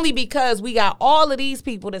 Only because we got all of these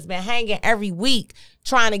people that's been hanging every week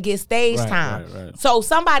trying to get stage time. right. So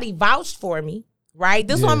somebody vouched for me, right?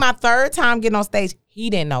 This was my third time getting on stage. He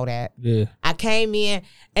didn't know that. Yeah. I came in,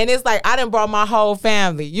 and it's like I done brought my whole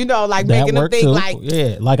family, like That making them worked think too. like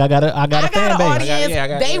Yeah. Like I got a I got fan an base.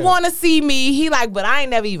 audience. They want to see me. He like, but I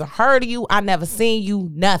ain't never even heard of you. I never seen you.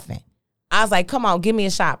 Nothing. I was like, come on, give me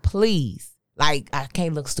a shot, please. Like, I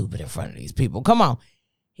can't look stupid in front of these people. Come on.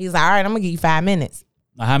 He's like, all right, I'm gonna give you 5 minutes.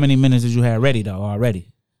 Now, how many minutes did you have ready though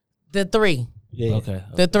already? The 3. Yeah. Okay.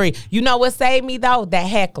 The 3. You know what saved me though? That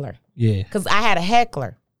heckler. Yeah. Because I had a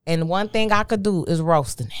heckler. And one thing I could do is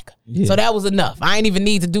roast a nigga. Yeah. So that was enough. I ain't even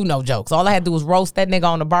need to do no jokes. All I had to do was roast that nigga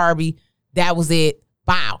on the Barbie. That was it.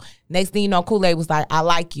 Bow. Next thing you know, Kool-Aid was like, I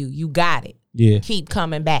like you. You got it. Yeah. Keep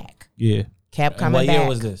coming back. Yeah. Kept And coming what back. year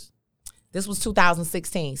was this? This was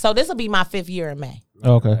 2016. So this will be my 5th year in May.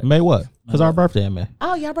 Okay. May what? Because our birthday in May.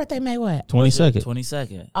 Oh, y'all birthday May what? 22nd.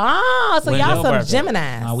 22nd. Oh, so When's y'all your some birthday?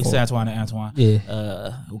 Geminis. No, we say Antoine and Antoine.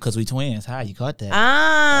 Yeah. Because we twins. How you caught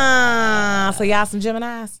that? So y'all some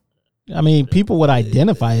Geminis? I mean, people would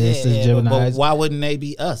identify us as but Geminis. why wouldn't they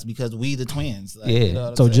be us? Because we the twins. Like, Yeah. you know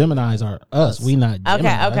what So I'm saying? Geminis are us. We not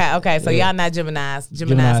Geminis. Okay. So Yeah. y'all not Geminis.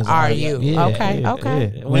 Geminis are you. Yeah, okay. yeah,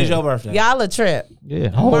 Okay. yeah. When's your birthday? Y'all a trip. Yeah.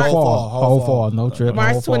 Whole March- fall. No trip.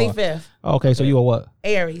 March whole fall. 25th. Okay, so you a what?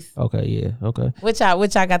 Aries. Okay, yeah. Okay. What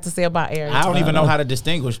y'all got to say about Aries? I don't even know how to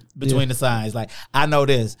distinguish between the signs. Like, I know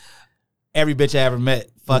this. Every bitch I ever met,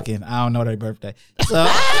 fucking, I don't know their birthday. So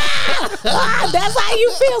That's how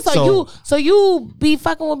you feel. So you be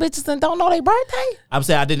fucking with bitches and don't know their birthday? I'm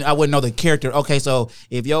saying I wouldn't know the character. Okay, so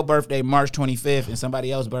if your birthday March 25th and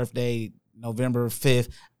somebody else's birthday November 5th,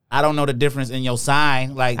 I don't know the difference in your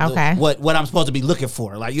sign. Like Okay. what I'm supposed to be looking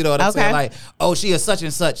for. Like, you know what I'm saying? Like, oh, she is such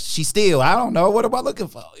and such. She still, I don't know. What am I looking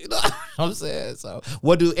for? You know what I'm saying? So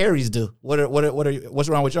what do Aries do? What's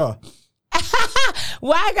wrong with y'all?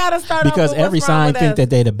 Why I gotta start Because off with every what's wrong sign with think us? that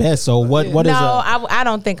they the best. So what is No, a I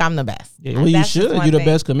don't think I'm the best. well, you That's just should. one You the thing.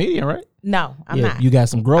 best comedian, right? No, I'm yeah, not. you got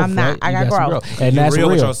some growth. I'm not. Right? I You got some growth. and You that's real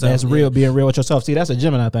with real. yourself, That's yeah. real. Being real with yourself. See, that's a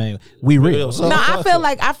Gemini thing. We real. So No, I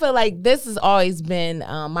feel like this has always been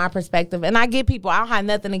my perspective, and I get people. I don't have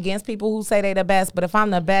nothing against people who say they the best, but if I'm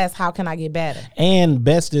the best, how can I get better? and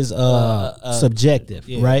best is subjective,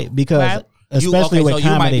 yeah. right? Because Right. especially with so you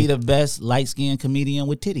might be comedy. the best light skinned comedian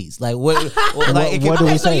with titties. Like what? What do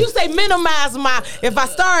we So say? you say minimize my. If I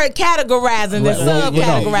start categorizing and Well,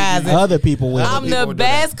 subcategorizing, other people will. I'm the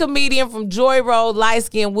best comedian from Joy Road, light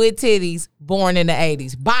skin with titties, born in the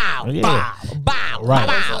 '80s. Bow, Yeah. bow, Right,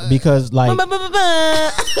 bow. because like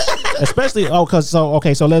Ba-ba-ba-ba. especially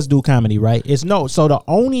so let's do comedy, right? So the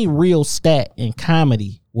only real stat in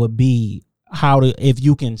comedy would be if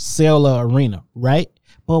you can sell an arena, right?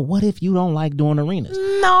 But what if you don't like doing arenas?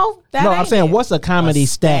 No, that No, ain't I'm saying it. what's a comedy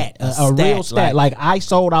stat? A real stat. Like I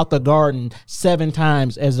sold out the Garden 7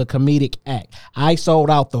 times as a comedic act. I sold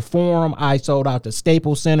out the Forum. I sold out the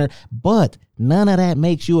Staples Center. But none of that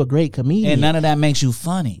makes you a great comedian. and none of that makes you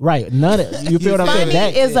funny. Right. None of you feel what I'm saying? Funny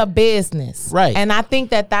That is a business, Right. And I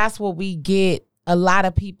think that that's what we get a lot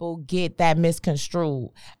of people get that misconstrued.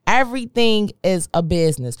 Everything is a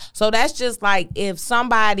business. So that's just like if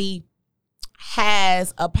somebody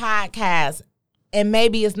has a podcast and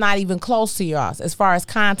maybe it's not even close to yours as far as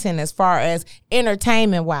content, as far as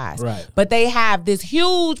entertainment wise. Right. But they have this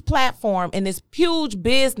huge platform and this huge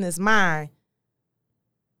business mind.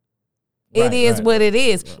 It is what it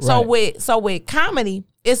is. Right. So with comedy,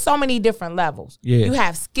 it's so many different levels. Yeah. You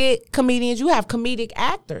have skit comedians, you have comedic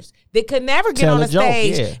actors that could never get Tell on a a joke,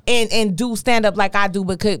 stage yeah. and do stand up like I do,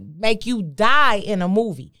 but could make you die in a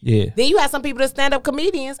movie. Yeah. Then you have some people that stand up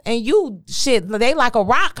comedians and they like a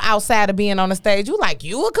rock outside of being on the stage. You like,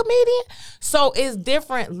 you a comedian? So it's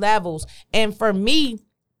different levels. And for me,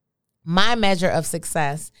 my measure of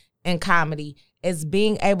success in comedy is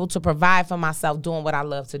being able to provide for myself doing what I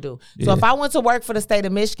love to do. So if I went to work for the state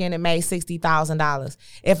of Michigan and made $60,000,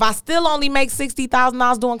 if I still only make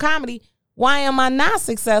 $60,000 doing comedy, why am I not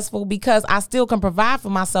successful? Because I still can provide for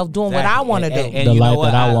myself doing what I want to do. And The you know life what?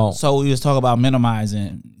 that I want. So we was talking about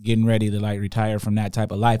minimizing, getting ready to like retire from that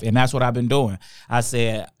type of life. And that's what I've been doing. I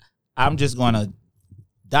said, I'm just going to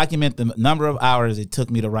document the number of hours it took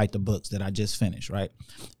me to write the books that I just finished, right?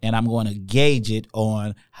 And I'm going to gauge it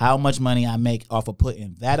on how much money I make off of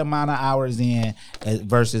putting that amount of hours in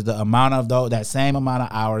versus the amount of that same amount of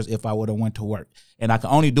hours if I would have went to work. And I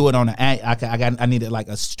can only do it on I needed like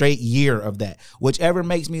a straight year of that. Whichever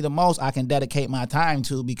makes me the most, I can dedicate my time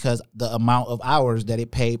to because the amount of hours that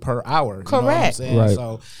it paid per hour. Correct. You know what I'm saying? Right.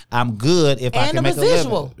 So I'm good if I And can the make a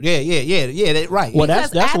residual. living. Yeah, right. Well,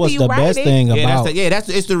 Because that's after what's you the write best it- thing about.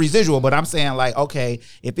 It's the residual. But I'm saying like, okay,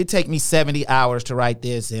 if it take me 70 hours to write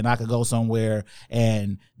this, and I could go somewhere,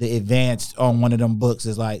 and the advance on one of them books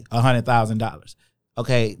is like $100,000.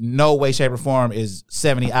 Okay, no way, shape, or form is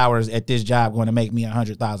 70 hours at this job going to make me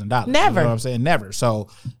 $100,000. Never. You know what I'm saying? Never. So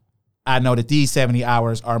I know that these 70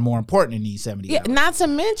 hours are more important than these 70 hours. Not to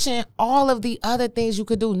mention all of the other things you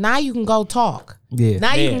could do. Now you can go talk. Yeah.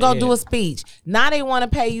 Now you Yeah, can go yeah. do a speech. Now they want to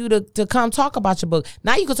pay you to come talk about your book.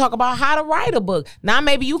 Now you can talk about how to write a book. Now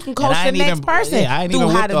maybe you can coach And I the ain't next even- person yeah, I ain't through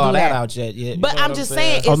even how whipped to all do that that. out yet. You But know I'm what just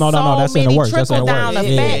saying? saying, it's no, that's so in the many works. That's in trickle the down works.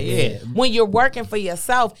 effects Yeah. when you're working for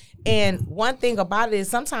yourself. And one thing about it is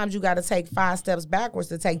sometimes you got to take 5 steps backwards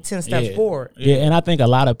to take 10 steps Yeah. forward. Yeah, and I think a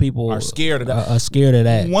lot of people Are scared of that. Are scared of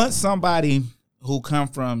that. Want somebody who come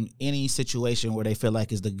from any situation where they feel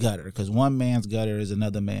like it's the gutter, because one man's gutter is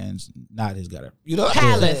another man's not his gutter. You know,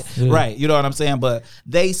 Palace. right? You know what I'm saying? But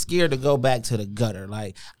they scared to go back to the gutter.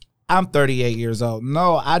 Like, I'm 38 years old.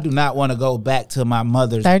 No, I do not want to go back to my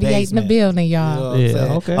mother's 38 basement. in the building, You know y'all. what I'm Yeah,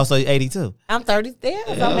 saying? okay. Oh, so you're 82. I'm 30. Yeah,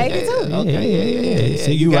 so I'm 82. Okay, yeah.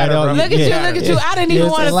 See, you got right it, on. bro. Look at you, Yeah. look at you. I didn't even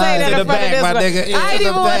Yes, want to say lines that in in the front of back, this my one. nigga. I didn't In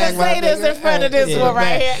even the want to back, my say this nigga. in front of this In one the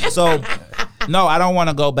right back. here. So, no, I don't want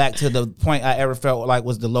to go back to the point I ever felt like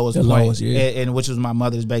was the lowest The point, lowest, yeah. and which was my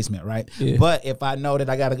mother's basement, right? Yeah. But if I know that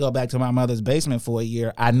I got to go back to my mother's basement for a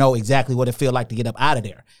year, I know exactly what it feel like to get up out of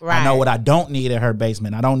there. I know Right. what I don't need at her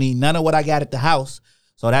basement. I don't need none of what I got at the house.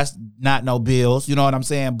 So that's not no bills, you know what I'm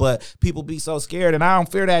saying? But people be so scared, and I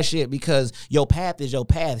don't fear that shit because your path is your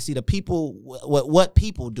path. See, the people, what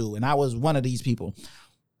people do, and I was one of these people.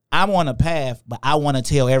 I'm on a path, but I want to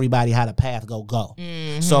tell everybody how the path go.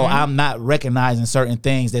 So I'm not recognizing certain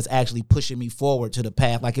things that's actually pushing me forward to the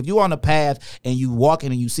path. Like if you on a path and you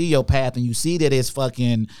walking and you see your path and you see that it's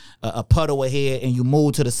fucking a puddle ahead and you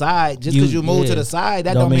move to the side, just because you move to the side,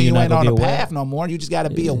 that don't mean you you're ain't not on gonna the get wet. path no more. You just got to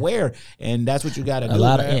be aware, and that's what you got to do. A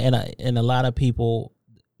lot of man. and a lot of people.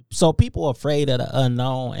 So people are afraid of the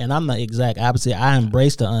unknown, and I'm the exact opposite. I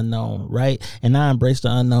embrace the unknown, right? And I embrace the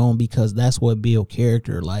unknown because that's what builds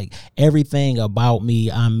character. Like everything about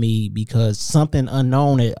me, I'm me because something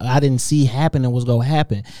unknown that I didn't see happening was gonna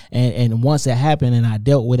happen, and once it happened and I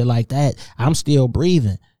dealt with it like that, I'm still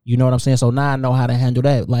breathing. You know what I'm saying? So now I know how to handle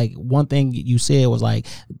that. Like one thing you said was like,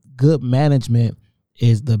 good management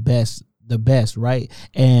is the best, right?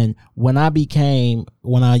 And when I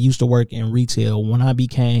used to work in retail, when I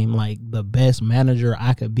became like the best manager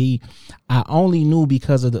I could be, I only knew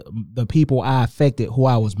because of the people I affected who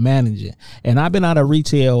I was managing. And I've been out of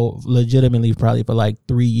retail legitimately probably for like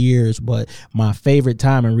 3 years, but my favorite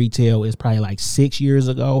time in retail is probably like 6 years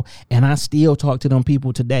ago. And I still talk to them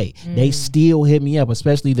people today. They still hit me up,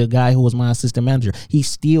 especially the guy who was my assistant manager. He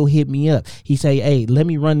still hit me up. He say, hey, let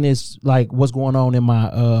me run this, like what's going on in my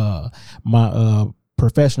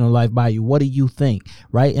professional life by you. What do you think?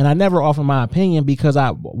 Right? And I never offer my opinion because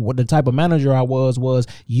the type of manager I was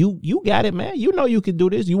you got it, man. You know you can do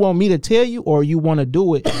this. You want me to tell you or you want to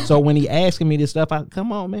do it? So when he asking me this stuff,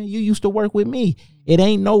 come on, man. You used to work with me. It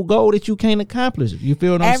ain't no goal that you can't accomplish. You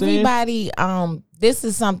feel what I'm saying? Everybody, this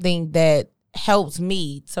is something that helped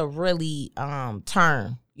me to really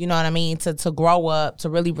turn. You know what I mean? To grow up, to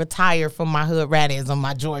really retire from my hood ratism,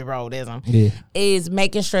 my joy roadism, is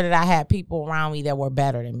making sure that I had people around me that were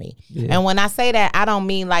better than me. Yeah. And when I say that, I don't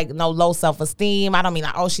mean like no low self-esteem. I don't mean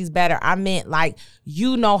like, oh, she's better. I meant like,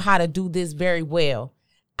 you know how to do this very well.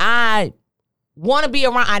 I want to be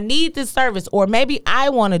around. I need this service, or maybe I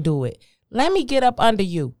want to do it. Let me get up under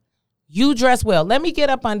you. You dress well. Let me get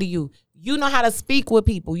up under you. You know how to speak with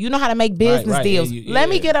people. You know how to make business deals. Let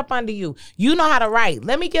me get up under you. You know how to write.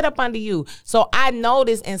 Let me get up under you. So I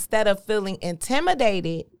noticed, instead of feeling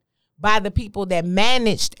intimidated by the people that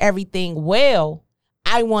managed everything well,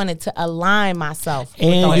 I wanted to align myself. And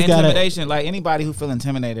you intimidation, like anybody who feel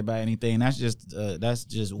intimidated by anything, that's just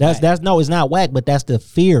whack. That's no, it's not whack, but that's the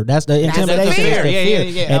fear. That's the intimidation. That's the fear. Fear.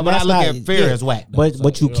 Yeah. And but I look at fear as whack. Though,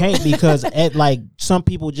 but you can't, because like some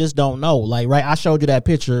people just don't know. Like, right, I showed you that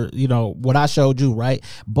picture, you know, what I showed you, right?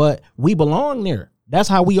 But we belong there. That's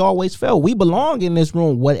how we always felt. We belong in this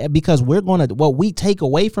room. Because we're gonna, what we take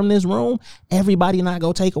away from this room, everybody not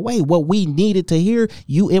gonna take away. What we needed to hear,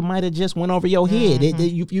 it might have just went over your head.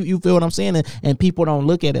 You feel what I'm saying? And people don't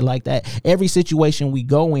look at it like that. Every situation we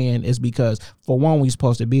go in is because, for one, we're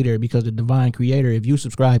supposed to be there because the divine creator. If you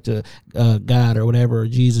subscribe to God or whatever, or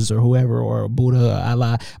Jesus or whoever, or Buddha or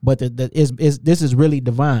Allah, but this is really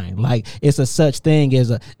divine. Like, it's a such thing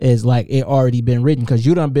as like it already been written, because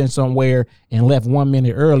you done been somewhere and left 1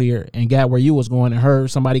 minute earlier and got where you was going and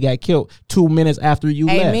heard somebody got killed 2 minutes after you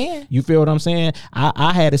left. You feel what I'm saying?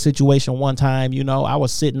 I had a situation one time, you know, I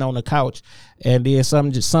was sitting on the couch and then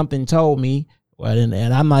something told me, and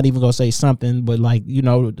I'm not even gonna say something, but like, you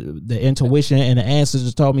know, the intuition and the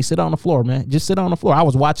ancestors told me, sit on the floor, man. Just sit on the floor. I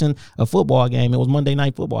was watching a football game. It was Monday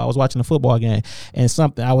Night Football. I was watching a football game, and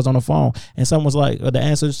I was on the phone, and someone was like, the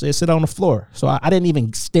ancestors said, sit on the floor. So I didn't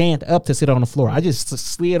even stand up to sit on the floor. I just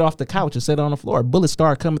slid off the couch and sat on the floor. Bullets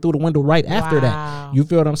started coming through the window right after that. You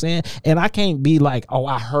feel what I'm saying? And I can't be like, oh,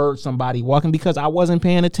 I heard somebody walking, because I wasn't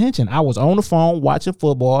paying attention. I was on the phone watching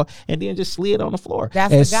football, and then just slid on the floor.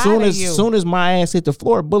 That's as soon as my ass hit the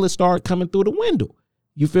floor, bullets started coming through the window.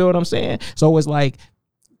 You feel what I'm saying? So it's like,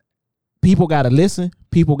 people got to listen,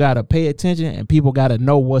 people got to pay attention, and people got to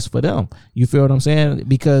know what's for them. You feel what I'm saying?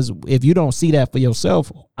 Because if you don't see that for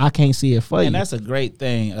yourself, I can't see it for you. And that's a great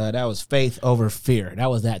thing. That was faith over fear. That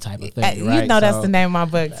was that type of thing, right? You know, that's the name of my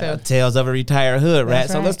book, too. Tales of a Retired Hood Rat.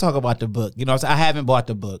 That's so right. let's talk about the book. You know, I haven't bought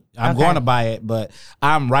the book. I'm going to buy it, but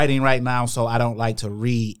I'm writing right now, so I don't like to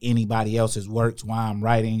read anybody else's works while I'm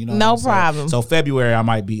writing. You know, no problem. So February, I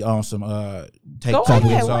might be on some take Go some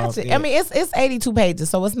ahead, off. watch it. I mean, it's 82 pages,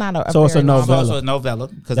 so it's not a So it's a very long novella. book. So it's a novella,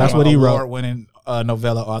 because That's I'm what an he wrote. award-winning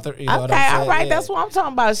novella author. You know what Okay, I'm saying? all right. Yeah. That's what I'm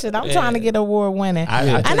talking about. Shit, I'm trying to get award winning, I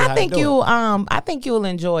tell and you I how think to do I think you'll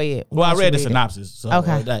enjoy it. Well, I once you read the it. synopsis. So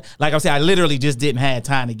Okay. Like I said, I literally just didn't have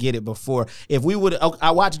time to get it before. If we would,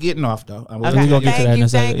 I watched Getting Off though. Okay, We're gonna get to that in a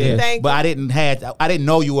second. Thank But you. I didn't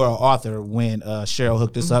know you were an author when Cheryl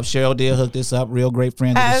hooked us up. Cheryl did hook this up. Real great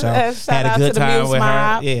friend of the show. shout Had a out good to the time Muse with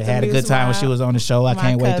Mob. her. Yeah, The had a good Muse time when she Mob. was on the show. I My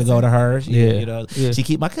can't wait to go cousin. to her. Yeah. You know, Yeah. she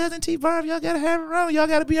keep my cousin T Barb. Y'all gotta have her on. Y'all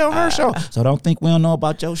gotta be on her show. So don't think we don't know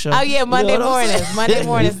about your show. Oh yeah, Monday You know what I'm mornings. saying? Monday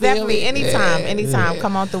mornings, You feel definitely. me? Anytime.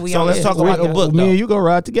 Come on through. We So on let's this. talk about the book. Me though. and you go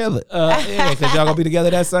ride together. Yeah, because y'all gonna be together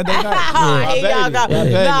that Sunday night. Oh, here y'all go.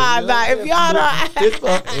 baby. Nah. If y'all don't,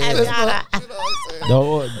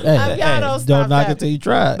 don't Don't stop knock that. it till you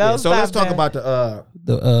try. Don't So let's stop talk that. about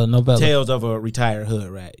The novella. Tales of a Retired Hood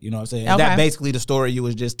Rat. You know what I'm saying? Is Okay. that basically the story you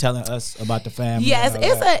was just telling us about the family? Yes, and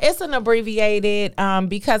all that? it's an abbreviated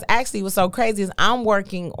because actually what's so crazy is I'm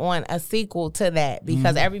working on a sequel to that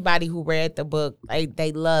because everybody who read the book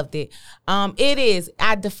they loved it. It is.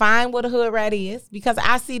 I define what a hood rat is because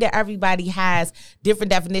I see that everybody has different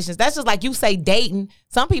definitions. That's just like you say dating.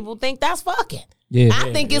 Some people think that's fucking. Yeah.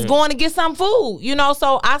 I think it's going to get some food, you know.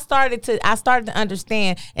 So I started to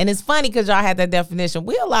understand, and it's funny because y'all had that definition.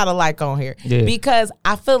 We a lot alike on here because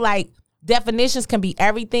I feel like definitions can be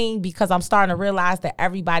everything because I'm starting to realize that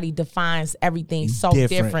everybody defines everything so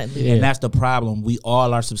differently. And that's the problem. We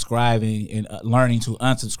all are subscribing and learning to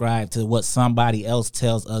unsubscribe to what somebody else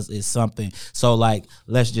tells us is something. So like,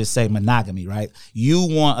 let's just say monogamy, right? You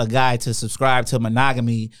want a guy to subscribe to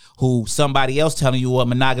monogamy who somebody else telling you what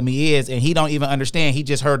monogamy is and he don't even understand. He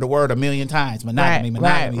just heard the word a million times. Monogamy.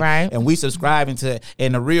 Right. And we subscribing to it.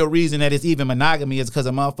 And the real reason that it's even monogamy is because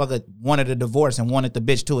a motherfucker wanted a divorce and wanted the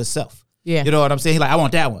bitch to itself. Yeah. You know what I'm saying? He like, I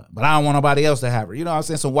want that one, but I don't want nobody else to have her. You know what I'm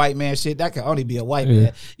saying? Some white man shit, that can only be a white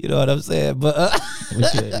man. You know what I'm saying? But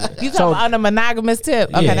you talking about on a monogamous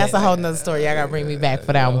tip? Okay, that's a whole nother story. Y'all gotta bring me back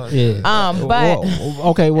for that one. But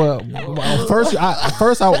okay, first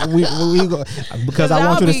we go because I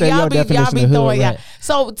want you to say your definition of hood rat.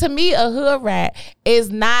 So to me, a hood rat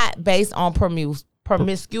is not based on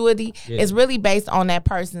promiscuity. It's really based on that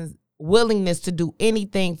person's willingness to do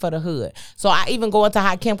anything for the hood. So I even go into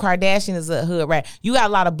how Kim Kardashian is a hood rat. You got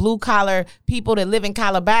a lot of blue collar people that live in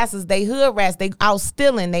Calabasas. They hood rats. They out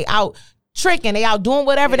stealing. They out tricking. They out doing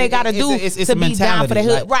whatever they got to do to be down for the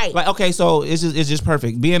hood. Right. Like, okay, so it's just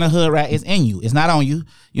perfect. Being a hood rat is in you. It's not on you.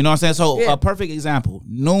 You know what I'm saying? So a perfect example,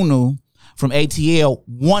 Nunu from ATL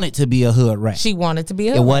wanted to be a hood rat. She wanted to be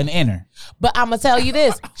a hood rat. It wasn't in her. But I'm going to tell you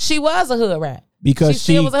this. She was a hood rat. Because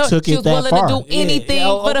she took it that far. She was willing to do anything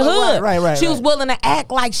for the hood. Right. She was willing to act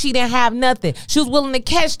like she didn't have nothing. She was willing to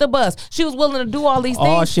catch the bus. She was willing to do all these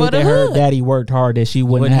things for the hood. Her daddy worked hard that she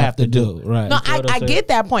wouldn't have to do. Right. No, I get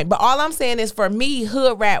that point. But all I'm saying is, for me,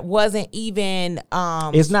 hood rat wasn't even.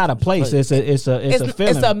 It's not a place. It's a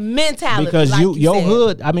feeling. It's a mentality. Because your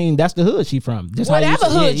hood. I mean, that's the hood she from. Just whatever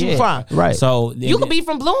hood you from. Right. So you could be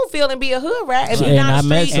from Bloomfield and be a hood rat if you're down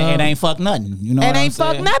the street. And it ain't fuck nothing. You know. It ain't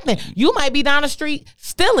fuck nothing. You might be down the street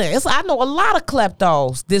still. I know a lot of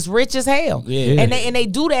kleptos this rich as hell, and they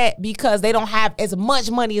do that because they don't have as much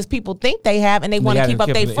money as people think they have, and they want to keep up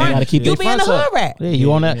their front. You being a hood rat. Yeah,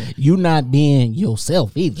 you on that? You not being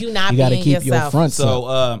yourself either. You not. You got to being keep yourself. your front.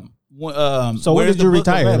 So so when did you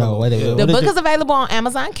retire though? The book is available on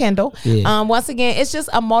Amazon Kindle. Yeah. Once again, it's just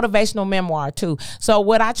a motivational memoir too. So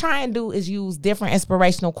what I try and do is use different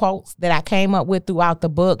inspirational quotes that I came up with throughout the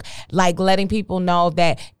book, like letting people know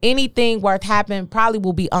that anything worth having probably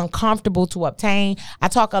will be uncomfortable to obtain. I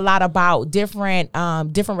talk a lot about different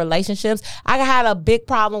relationships. I had a big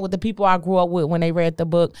problem with the people I grew up with when they read the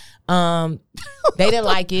book. They didn't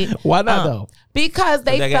like it. Why not though? Because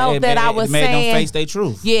they felt that I was saying, them face their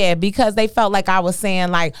truth. Yeah, because they felt like I was saying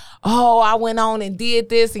like, oh, I went on and did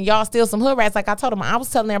this and y'all still some hood rats. Like I told them, I was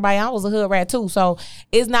telling everybody I was a hood rat too. So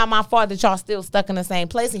it's not my fault that y'all still stuck in the same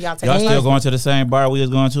place and y'all still going to the same bar we was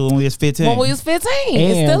going to when we was 15. When we was 15,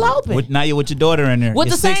 it's still open. Now you're with your daughter in there. With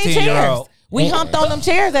the same chairs. We humped on them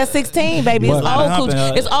chairs at 16, baby.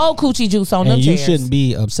 It's old coochie juice on them chairs. And you shouldn't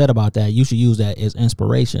be upset about that. You should use that as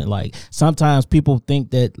inspiration. Like sometimes people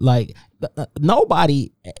think that like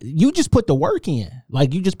nobody, you just put the work in.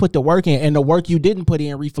 Like you just put the work in, and the work you didn't put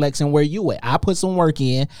in reflects in where you at. I put some work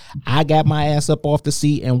in. I got my ass up off the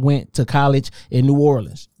seat and went to college in New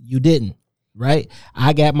Orleans. You didn't. Right?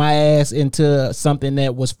 I got my ass into something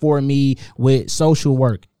that was for me with social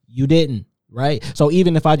work. You didn't. Right, so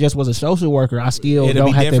even if I just was a social worker, I still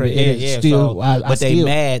don't have to. But they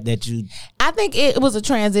mad that you. I think it was a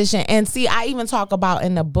transition, and see, I even talk about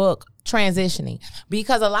in the book transitioning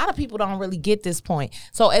because a lot of people don't really get this point.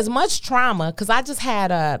 So as much trauma, because I just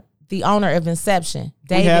had the owner of Inception.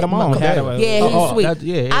 David, we had him on. He's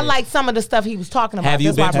sweet. I like some of the stuff he was talking about. Have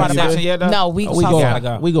you been to Inception yet? No, we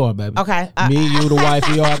going, baby. Okay. Me, you, the wife,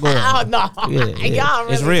 we all going. Oh, no. Y'all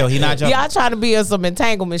really, it's real. He not joking. Y'all trying to be in some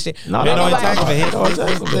entanglement shit. No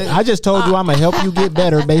entanglement. I just told you I'm going to help you get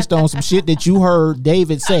better based on some shit that you heard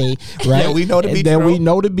David say, right? Yeah, we know to be true. That we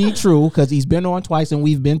know to be true because he's been on twice and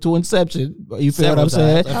we've been to Inception. You feel what I'm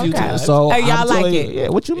saying? A few times. So hey, y'all like it. Yeah,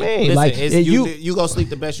 what you mean? Listen, like you go sleep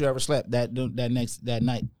the best you ever slept that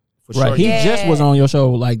night. Right, sure. He just was on your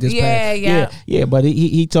show like this. Yeah. But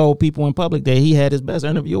he told people in public that he had his best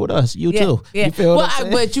interview with us. You too. Yeah. You feel what I'm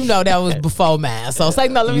saying? But you know that was before mine. So it's like,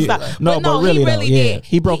 no, let me stop. No, but really did.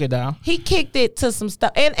 He broke it down. He kicked it to some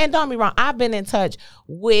stuff. And don't get me wrong, I've been in touch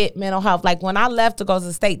with mental health. Like when I left to go to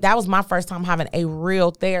the state, that was my first time having a real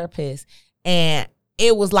therapist, and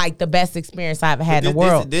it was like the best experience I ever had in the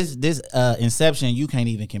world. This Inception, you can't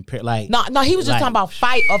even compare. Like no, he was just talking about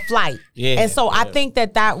fight or flight. Yeah, and so I think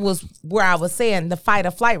that was where I was saying the fight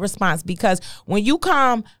or flight response, because when you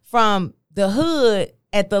come from the hood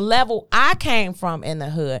at the level I came from in the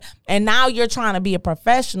hood, and now you're trying to be a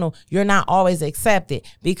professional, you're not always accepted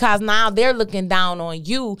because now they're looking down on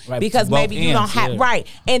you because maybe you don't have right,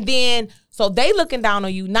 and then. So they looking down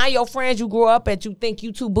on you. Now your friends you grew up at, you think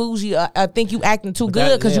you too bougie, think you acting too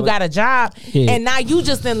good because you got a job. Yeah. And now you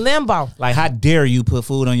just in limbo. Like, how dare you put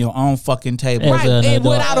food on your own fucking table? Right, and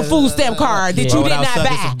without a food stamp card that you did not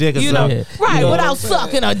buy. You know, without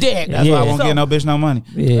sucking a dick. That's why I won't get no bitch no money.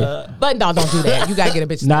 Yeah. But no, don't do that. You got to get a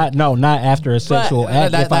bitch. Not after a sexual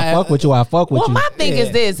act. If I fuck with you, I fuck with you. Well, my thing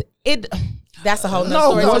is this. That's a whole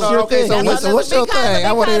nother story. What's your thing? So what's your thing?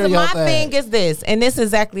 I want to hear your thing. My thing is this, and this is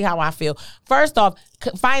exactly how I feel. First off,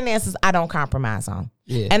 finances I don't compromise on.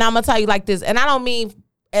 Yeah. And I'm gonna tell you like this, and I don't mean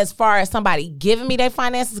as far as somebody giving me their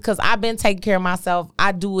finances, because I've been taking care of myself.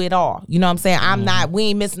 I do it all. You know what I'm saying? I'm not, we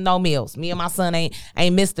ain't missing no meals. Me and my son ain't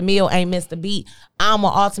missed a meal, ain't missed a beat. I'm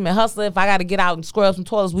an ultimate hustler. If I got to get out and scrub some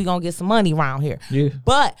toilets, we gonna get some money around here. Yeah.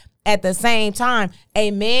 But at the same time,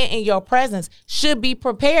 a man in your presence should be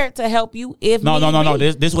prepared to help you if No. need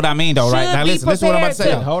be. This is what I mean, though, right? Should Now, be listen what I'm about to say.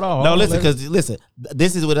 prepared to. Hold on. No, listen, because listen,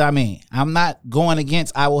 this is what I mean. I'm not going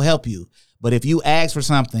against I will help you. But if you ask for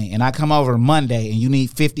something and I come over Monday and you need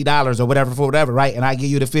 $50 or whatever for whatever, right? And I give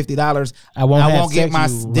you the $50, I won't get my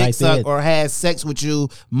sex you dick right sucked there. or have sex with you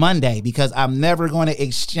Monday because I'm never going to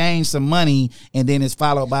exchange some money and then it's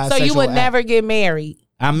followed by a So sexual you would act. never get married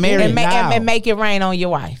I'm married and, now. and make it rain on your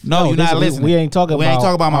wife. No, you're not listening. We ain't talking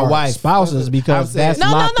about my our wife. spouses because I'm saying- that's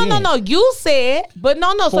No. locked in. You said, but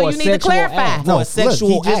no. So For a you need to sexual clarify. act. For No, a sexual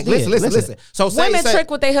look, he just act. did. Listen. So Women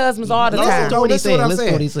trick with their husbands all the time. Listen to what he said. I'm Listen to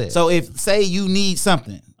saying. what he said. So if say you need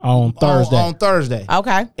something On Thursday. on Thursday,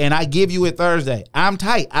 Okay. and I give you it Thursday, I'm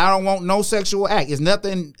tight. I don't want no sexual act. It's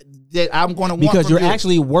nothing that I'm going to want Because from you're you.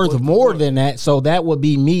 actually worth more than that, so that would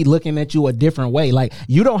be me looking at you a different way. Like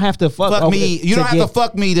you don't have to fuck me. You don't have to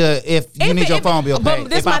fuck me if you need your phone bill paid. But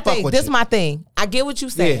this If I my fuck thing. with This you. my thing. I get what you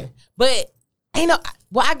saying, Yeah. but ain't no.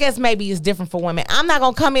 Well, I guess maybe it's different for women. I'm not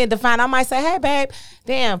gonna come in and define. I might say, "Hey, babe,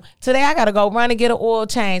 damn, today I gotta go run and get an oil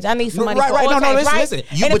change. I need some money for oil change, right?" listen.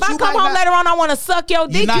 And if I come home later on, I want to suck your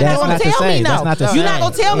dick. You're not not gonna gonna That's tell not me the no. same. That's not the You're not same.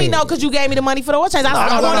 gonna tell me Yeah. no because you gave me the money for the oil change. I I'm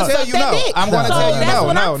want gonna to tell suck you that no. dick. I'm gonna So tell you that's no,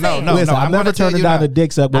 what I'm saying. no. Listen, I'm I've never gonna tell turned you it down no. to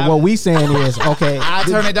dick suck, but what we saying is okay. I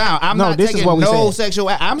turn it down. I'm No, not this is taking what we no saying. sexual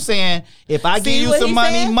act. I'm saying if I See give you what some he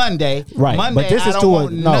money said? Monday, Right, Monday, but this I is don't to a-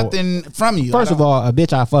 want no. nothing from you. First of all, a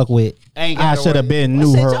bitch I fuck with, Ain't I gotta should have worry. been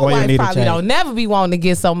knew Shit, her your oil wife needed probably change. don't never be wanting to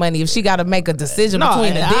get some money if she got to make a decision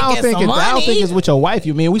between the dick I don't and think some money. I don't think it's with your wife.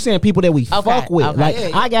 You mean we saying people that we fuck with? okay. Like Yeah.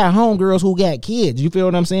 I got homegirls who got kids. You feel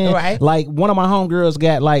what I'm saying? Right. Like one of my homegirls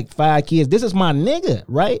got like 5 kids. This is my nigga,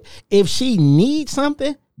 right? If she needs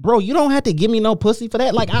something, bro, you don't have to give me no pussy for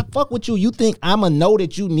that. Like I fuck with you. You think I'ma know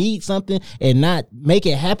that you need something and not make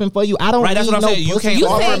it happen for you? I don't Right, need that's what I'm no saying. You pussy. can't You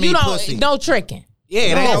offer said me you pussy. don't, no tricking. Yeah, it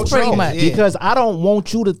ain't That's no pretty trouble. much. Yeah. Because I don't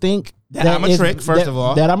want you to think That I'm a it's- trick, first of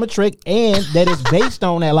all. that I'm a trick, and that it's based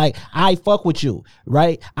on that. Like I fuck with you,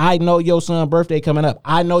 right? I know your son's birthday coming up.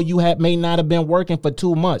 I know you may not have been working for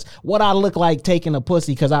 2 months. What I look like taking a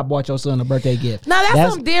pussy because I bought your son a birthday gift? No, that's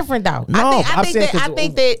something different though. No, I I'm think saying that 'cause- I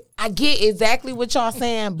think that I get exactly what y'all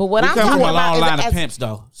saying, but what We I'm come talking from a about long is line of as- pimps,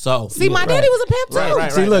 though. So See, my daddy was a pimp too.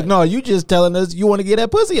 Right. See, look, no, you just telling us you want to get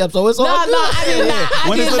that pussy up, so it's all No, good. I did not.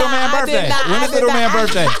 When is little man birthday? When is little man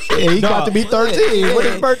birthday? Yeah, he got to be 13. What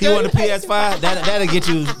his birthday? You want a PS5? That'll get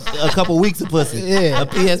you a couple weeks of pussy. Yeah. A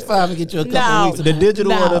PS5 will get you a couple No. weeks of The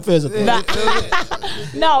digital or the physical?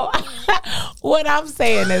 No, what I'm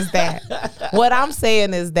saying is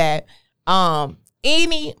that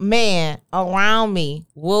any man around me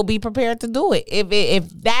will be prepared to do it. If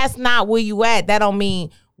that's not where you at, that don't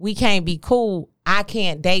mean we can't be cool. I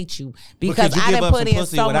can't date you because you I give didn't up put some in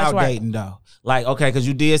pussy so much without work. dating, though. Like, okay, because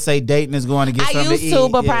you did say dating is going to get I something used to to,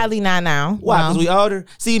 eat. but Yeah. probably not now. Why? No. Because we older?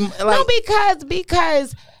 See, like, No,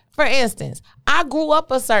 because for instance, I grew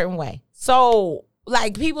up a certain way. So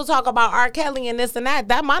like people talk about R. Kelly and this and that.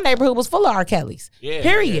 That my neighborhood was full of R. Kellys. Yeah,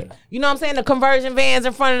 Period. yeah. You know what I'm saying? The conversion vans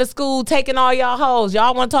in front of the school taking all y'all hoes.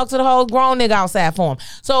 Y'all want to talk to the whole grown nigga outside for him.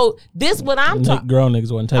 So this what I'm talking. Grown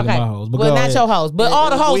niggas wasn't taking my hoes. But well, go not ahead. your hoes, but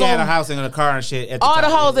all the hoes we had a on. house and a car and shit. At the All the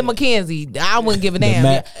time. hoes in Yeah. McKenzie, I wouldn't give a damn.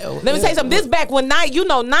 Mac- Let me tell you something. This back when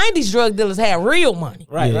 90s drug dealers had real money.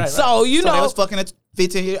 Right. So you know, they was fucking at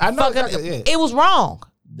 15 years. I know. fucking, Yeah. it was wrong.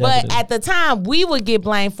 Definitely. But at the time, we would get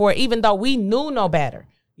blamed for it, even though we knew no better.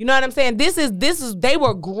 You know what I'm saying? This is they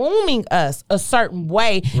were grooming us a certain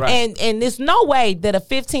way. Right. And there's no way that a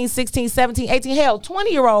 15, 16, 17, 18, hell,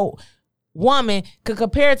 20-year-old woman could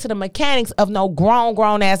compare it to the mechanics of no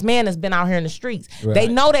grown ass man that's been out here in the streets. Right. They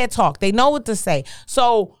know that talk. They know what to say.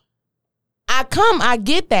 So I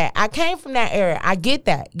get that. I came from that era. I get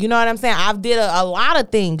that. You know what I'm saying? I've did a lot of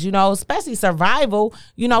things, you know, especially survival.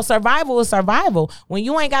 You know, survival is survival. When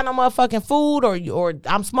you ain't got no motherfucking food or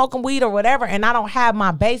I'm smoking weed or whatever and I don't have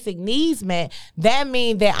my basic needs met, that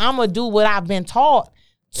means that I'm going to do what I've been taught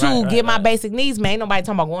to get my basic needs met. Ain't nobody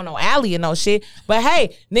talking about going no alley and no shit. But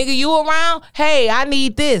hey, nigga, you around? Hey, I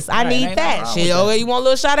need this. I need ain't that. nothing wrong Shit, with okay, you want a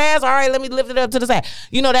little shot ass? All right, let me lift it up to the side.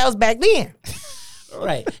 You know, that was back then.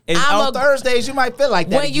 Right. And I'm on a- Thursdays, you might feel like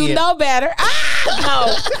that. When you again. know better.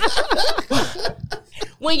 No.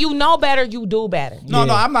 when you know better, you do better. No,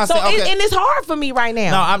 I'm not So saying. Okay. and it's hard for me right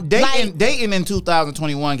now. No, I'm dating. Like, Dating in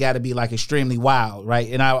 2021 got to be like extremely wild, right?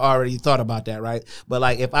 And I already thought about that, right? But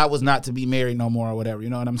like, if I was not to be married no more or whatever, you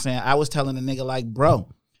know what I'm saying? I was telling a nigga like, bro,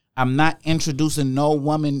 I'm not introducing no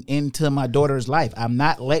woman into my daughter's life. I'm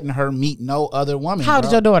not letting her meet no other woman. how old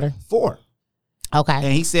is your daughter? 4. Okay. And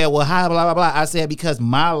he said, well, how, blah, blah, blah. I said, because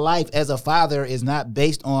my life as a father is not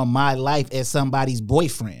based on my life as somebody's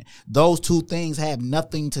boyfriend. Those two things have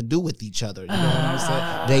nothing to do with each other. You know what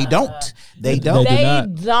I'm saying? They don't. They don't.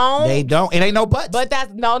 They don't. It ain't no buts. But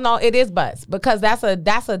that's no, it is buts because that's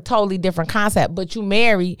a totally different concept. But you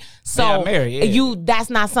married, so Yeah, I'm married, yeah. that's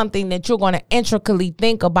not something that you're going to intricately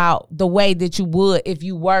think about the way that you would if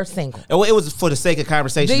you were single. It was for the sake of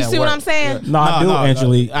conversation. Do you see what I'm saying? No, I do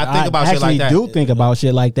actually. I think about shit like that. do think about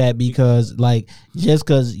shit like that because, like, just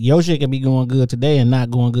because your shit can be going good today and not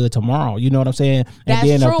going good tomorrow. You know what I'm saying? That's and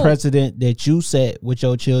then true. a precedent that you set with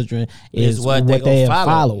your children is what they they gonna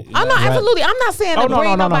follow. Oh no, absolutely. I'm not saying to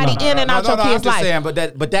bring nobody in and out your I'm kid's just life. saying,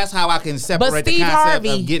 but that's how I can separate the Steve concept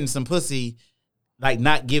Harvey- of getting some pussy. Like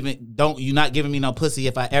not giving me no pussy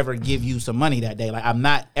if I ever give you some money that day. Like I'm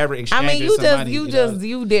not ever I exchanging mean, some money. you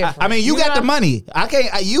different. I mean, you got know? the money. I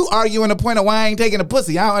can't. You arguing the point of why I ain't taking the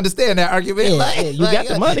pussy. I don't understand that argument. Yeah, you got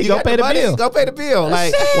the money. Go pay the bill. Go pay the bill.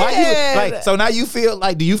 Like why you like? So now you feel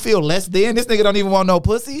like? Do you feel less than this nigga? Don't even want no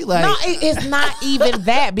pussy. Like No, it's not even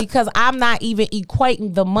that because I'm not even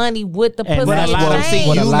equating the money with the pussy. And that's in what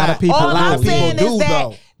exchange. a lot of people All I'm do. saying do, is that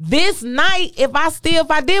though. this night, if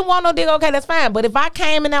I didn't want no dick, okay, that's fine. But if I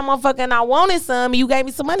came in that motherfucker and I wanted some, and you gave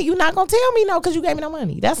me some money, you not gonna tell me no because you gave me no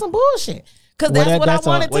money. That's some bullshit. Because Well, that's what that's I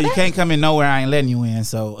wanted well, today. you can't come in nowhere. I ain't letting you in.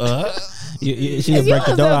 So She'll break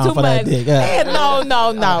the door down for that dick. Yeah, no.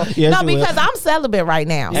 Yes, no, you will. because I'm celibate right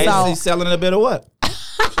now. hey, So she's selling a bit of what?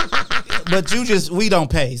 But we don't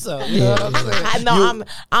pay. So you know what I'm saying? I know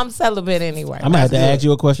I'm celibate anyway. I'm gonna have to That's good. ask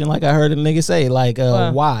you a question like I heard a nigga say, like,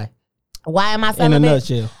 why? Why am I In a celibate?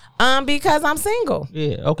 nutshell. Because I'm single.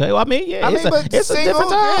 Yeah. Okay. Well, I mean, yeah. But it's a single,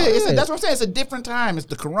 different time. yeah, that's what I'm saying. It's a different time. It's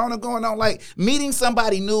the corona going on. Like meeting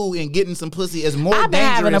somebody new and getting some pussy is more I've been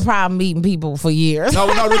dangerous. having a problem meeting people for years. No,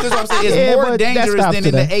 this is what I'm saying. It's Yeah, more but that dangerous stopped than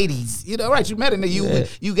in today. the 80s. You know, right? You met in the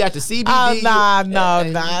you got the CBD. Oh, nah.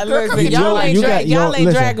 Girl, come Listen, here. y'all ain't,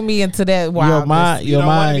 listen, dragging me into that Your wildness. mind, You your don't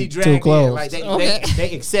want to be mind dragged too in. close. Like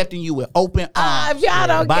they accepting you with open arms. If y'all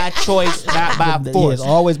don't by choice, not by Yes, force.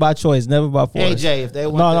 always by choice, never by force. AJ, if they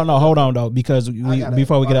want No. Hold on though, because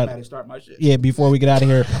before we get out, start my shit. yeah, before we get out of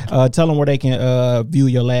here, tell them where they can view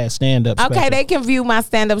your last stand up. Okay, they can view my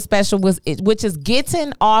stand-up special, which is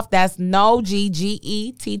Getting Off. That's no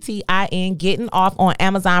GGETTIN, Getting Off on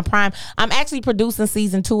Amazon Prime. I'm actually producing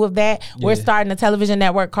season 2 of that. We're starting a television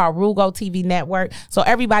network called Rugo TV Network. So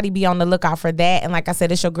everybody be on the lookout for that. And like I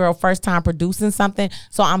said, it's your girl first time producing something.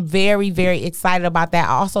 So I'm very, very excited about that.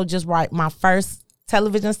 I also just write my first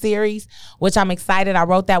television series, which I'm excited. I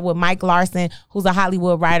wrote that with Mike Larson, who's a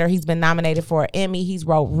Hollywood writer. He's been nominated for an Emmy. He's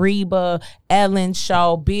wrote Reba, Ellen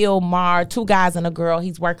Show, Bill Maher, 2 Guys and a Girl.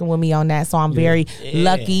 He's working with me on that, so I'm very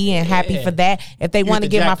lucky and happy for that. If they want to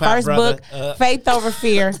the get my jackpot, first brother. book, Faith Over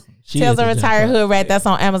Fear, She Tales is of the Retired jackpot. Hood Rat, that's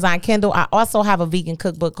on Amazon Kindle. I also have a vegan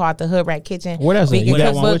cookbook called The Hood Rat Kitchen. Where that's at? Vegan You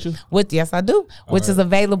got one cookbook with you? yes, I do. Which is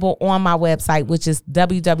available on my website, which is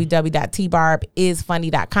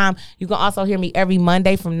www.tbarbisfunny.com. You can also hear me every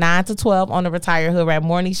Monday from 9 to 12 on the Retired Hood Rat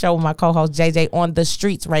Morning Show with my co-host JJ on the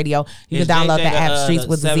Streets Radio. You can download the app Streets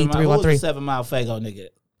with the Z313. 7 Mile Fago nigga.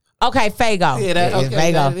 Okay, Fago. Yeah,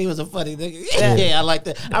 Fago. he was a funny nigga. Yeah, I like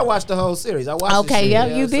that. I watched the whole series. I watched. Okay, yeah,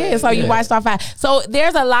 you did. So you watched all 5. So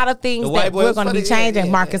there's a lot of things The white that boy we're was going to be funny. Yeah, changing.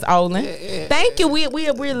 yeah, Marcus Olin. Thank you. We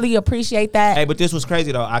really appreciate that. Hey, but this was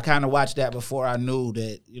crazy though. I kind of watched that before I knew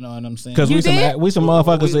that. You know what I'm saying? Because You we did? some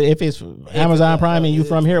motherfuckers. If it's Amazon Prime and you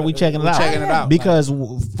from here, we checking it out. checking it out. Because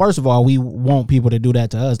first of all, we want people to do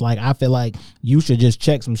that to us. Like I feel like you should just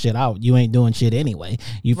check some shit out. You ain't doing shit anyway.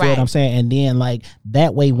 You feel Right. what I'm saying? And then like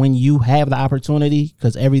that way, when you have the opportunity,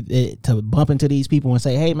 because to bump into these people and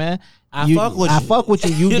say, "Hey man, I fuck with I you. fuck with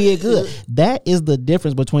you. You did good." That is the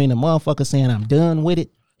difference between a motherfucker saying I'm done with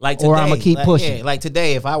it. Like today, or I'm gonna keep like, pushing. Yeah, like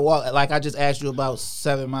today, if I walk, like I just asked you about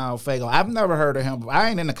 7 Mile Fago. I've never heard of him. I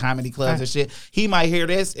ain't in the comedy clubs and shit. He might hear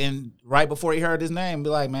this and right before he heard his name, be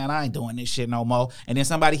like, "Man, I ain't doing this shit no more." And then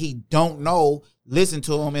somebody he don't know listened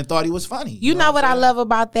to him and thought he was funny. You know what I'm I saying? love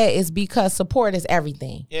about that is because support is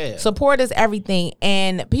everything. Yeah. Support is everything.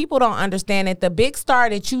 And people don't understand that the big star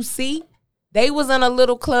that you see They was in a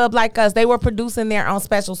little club like us. They were producing their own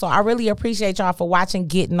special. So I really appreciate y'all for watching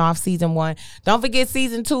Getting Off season 1. Don't forget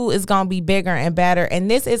season 2 is gonna be bigger and better.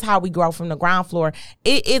 And this is how we grow from the ground floor.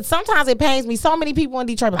 It sometimes it pains me. So many people in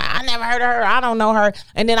Detroit be like, I never heard of her. I don't know her.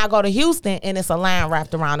 And then I go to Houston and it's a line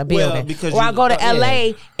wrapped around the building. Because or I go to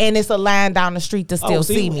LA and it's a line down the street to still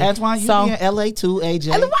see me. Antoine, you be in LA too,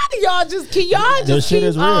 AJ. And why do y'all just keep The shit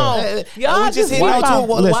is real. Y'all just hit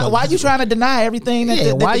why you trying to deny everything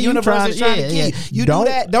that the universe is trying to give you? Do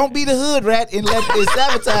that. Don't be the hood rat and let it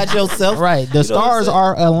sabotage yourself. Right. The stars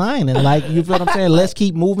are aligning. Like, you feel what I'm saying? Let's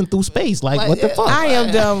keep moving through space. Like what the fuck? I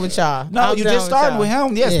am done with y'all. No, you just started with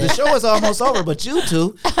him. Yes, the show is almost over, but you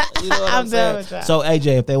two. You know what I'm done with y'all. So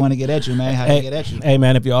AJ, if they want to get at you, man, how they get at you? Hey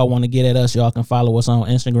man, if y'all want to get at us, y'all can follow us on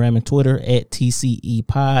Instagram and Twitter at TCE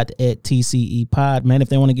Pod, at TCE Pod. Man, if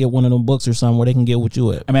they want to get one of them books or something, where they can get with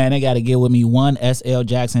you at? Man, they got to get with me,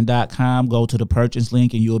 1sljackson.com. Go to the purchase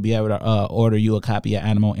link and you'll be able to order you a copy of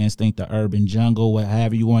Animal Instinct, The Urban Jungle,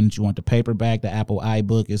 whatever you want. You want the paperback, the Apple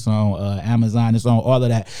iBook, it's on Amazon, it's on all of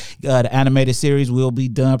that. The animated series will be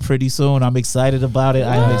done pretty soon. I'm excited about it.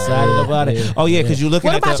 I'm excited about it. Oh yeah, because you're looking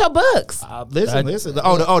What at about your books? Listen.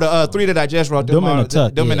 The 3 that I just wrote, them in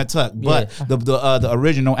the tuck. But the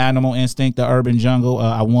original Animal Instinct, The Urban Jungle,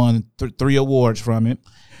 I won 3 awards from it.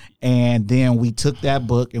 And then we took that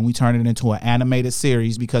book and we turned it into an animated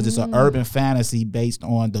series because it's an urban fantasy based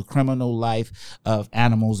on the criminal life of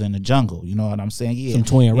animals in the jungle. You know what I'm saying? Yeah. Some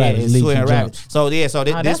twin rabbits. Twin rabbits. So this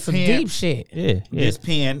that's some pen, deep shit. Yeah. This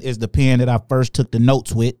pen is the pen that I first took the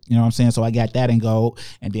notes with. You know what I'm saying? So I got that in gold,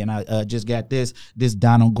 and then I just got this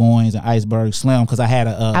Donald Goines and Iceberg Slim because I had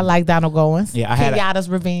a. I like Donald Goines. Yeah, I had Kenyatta's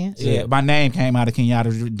Revenge. Yeah, my name came out of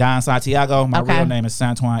Kenyatta's Don Santiago. My real name is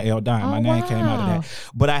Santuan L. Don. My name came out of that.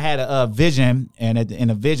 But I had a vision, and in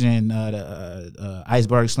a vision,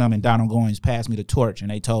 Iceberg Slim and Donald Goines passed me the torch,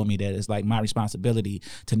 and they told me that it's like my responsibility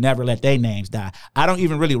to never let their names die. I don't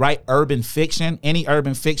even really write urban fiction. Any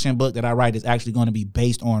urban fiction book that I write is actually going to be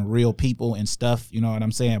based on real people and stuff. You know what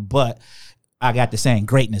I'm saying? But I got the same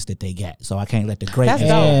greatness that they got, so I can't let the greatness.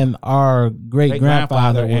 And our great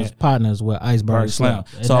grandfather was partners with Iceberg Slim.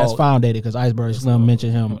 And so that's founded because Iceberg Slim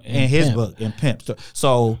mentioned him in his book in Pimp.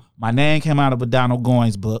 So my name came out of a Donald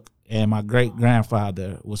Goines book. And my great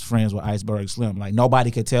grandfather was friends with Iceberg Slim. Like nobody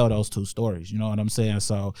could tell those 2 stories. You know what I'm saying?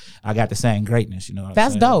 So I got the same greatness. You know what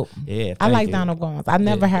That's I'm saying? dope. Yeah, I like you. Donald Goines. I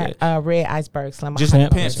never read Iceberg Slim. Just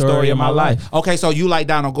Pimp, Story of My Life. Okay, so you like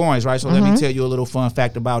Donald Goines, right? So let me tell you a little fun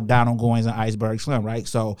fact about Donald Goines and Iceberg Slim, right?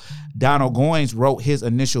 So Donald Goines wrote his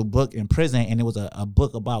initial book in prison, and it was a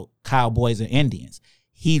book about cowboys and Indians.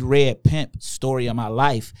 He read Pimp, Story of My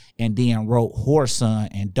Life, and then wrote Whore Son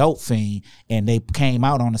and Dope Fiend, and they came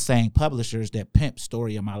out on the same publishers that Pimp,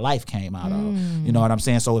 Story of My Life came out of. You know what I'm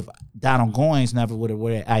saying? So if Donald Goines never would have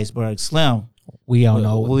read Iceberg Slim, we don't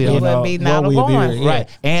know. It would be Donald Goines. Right.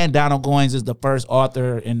 And Donald Goines is the first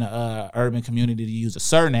author in the urban community to use a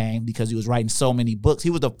surname because he was writing so many books.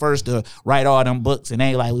 He was the first to write all them books, and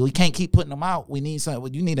they like, we can't keep putting them out. We need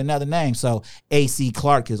something. You need another name. So A.C.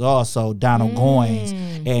 Clarke is also Donald Goines.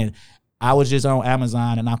 And I was just on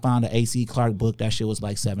Amazon and I found an A.C. Clarke book. That shit was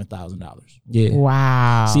like $7,000. Yeah.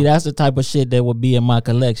 Wow. See, that's the type of shit that would be in my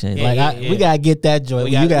collection. We gotta get that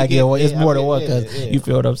joint. You gotta get one. It's more than one because you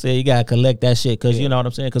feel what I'm saying. You gotta collect that shit because you know what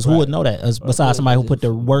I'm saying. Because who would know that besides somebody who put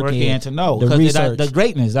the work in to know the research, the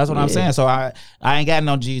greatness. That's what I'm saying. So I ain't got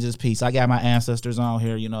no Jesus piece. I got my ancestors on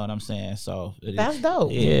here. You know what I'm saying. So that's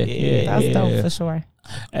dope. That's dope for sure.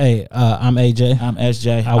 Hey, I'm AJ. I'm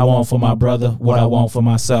SJ. I want for my brother what I want for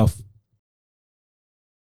myself.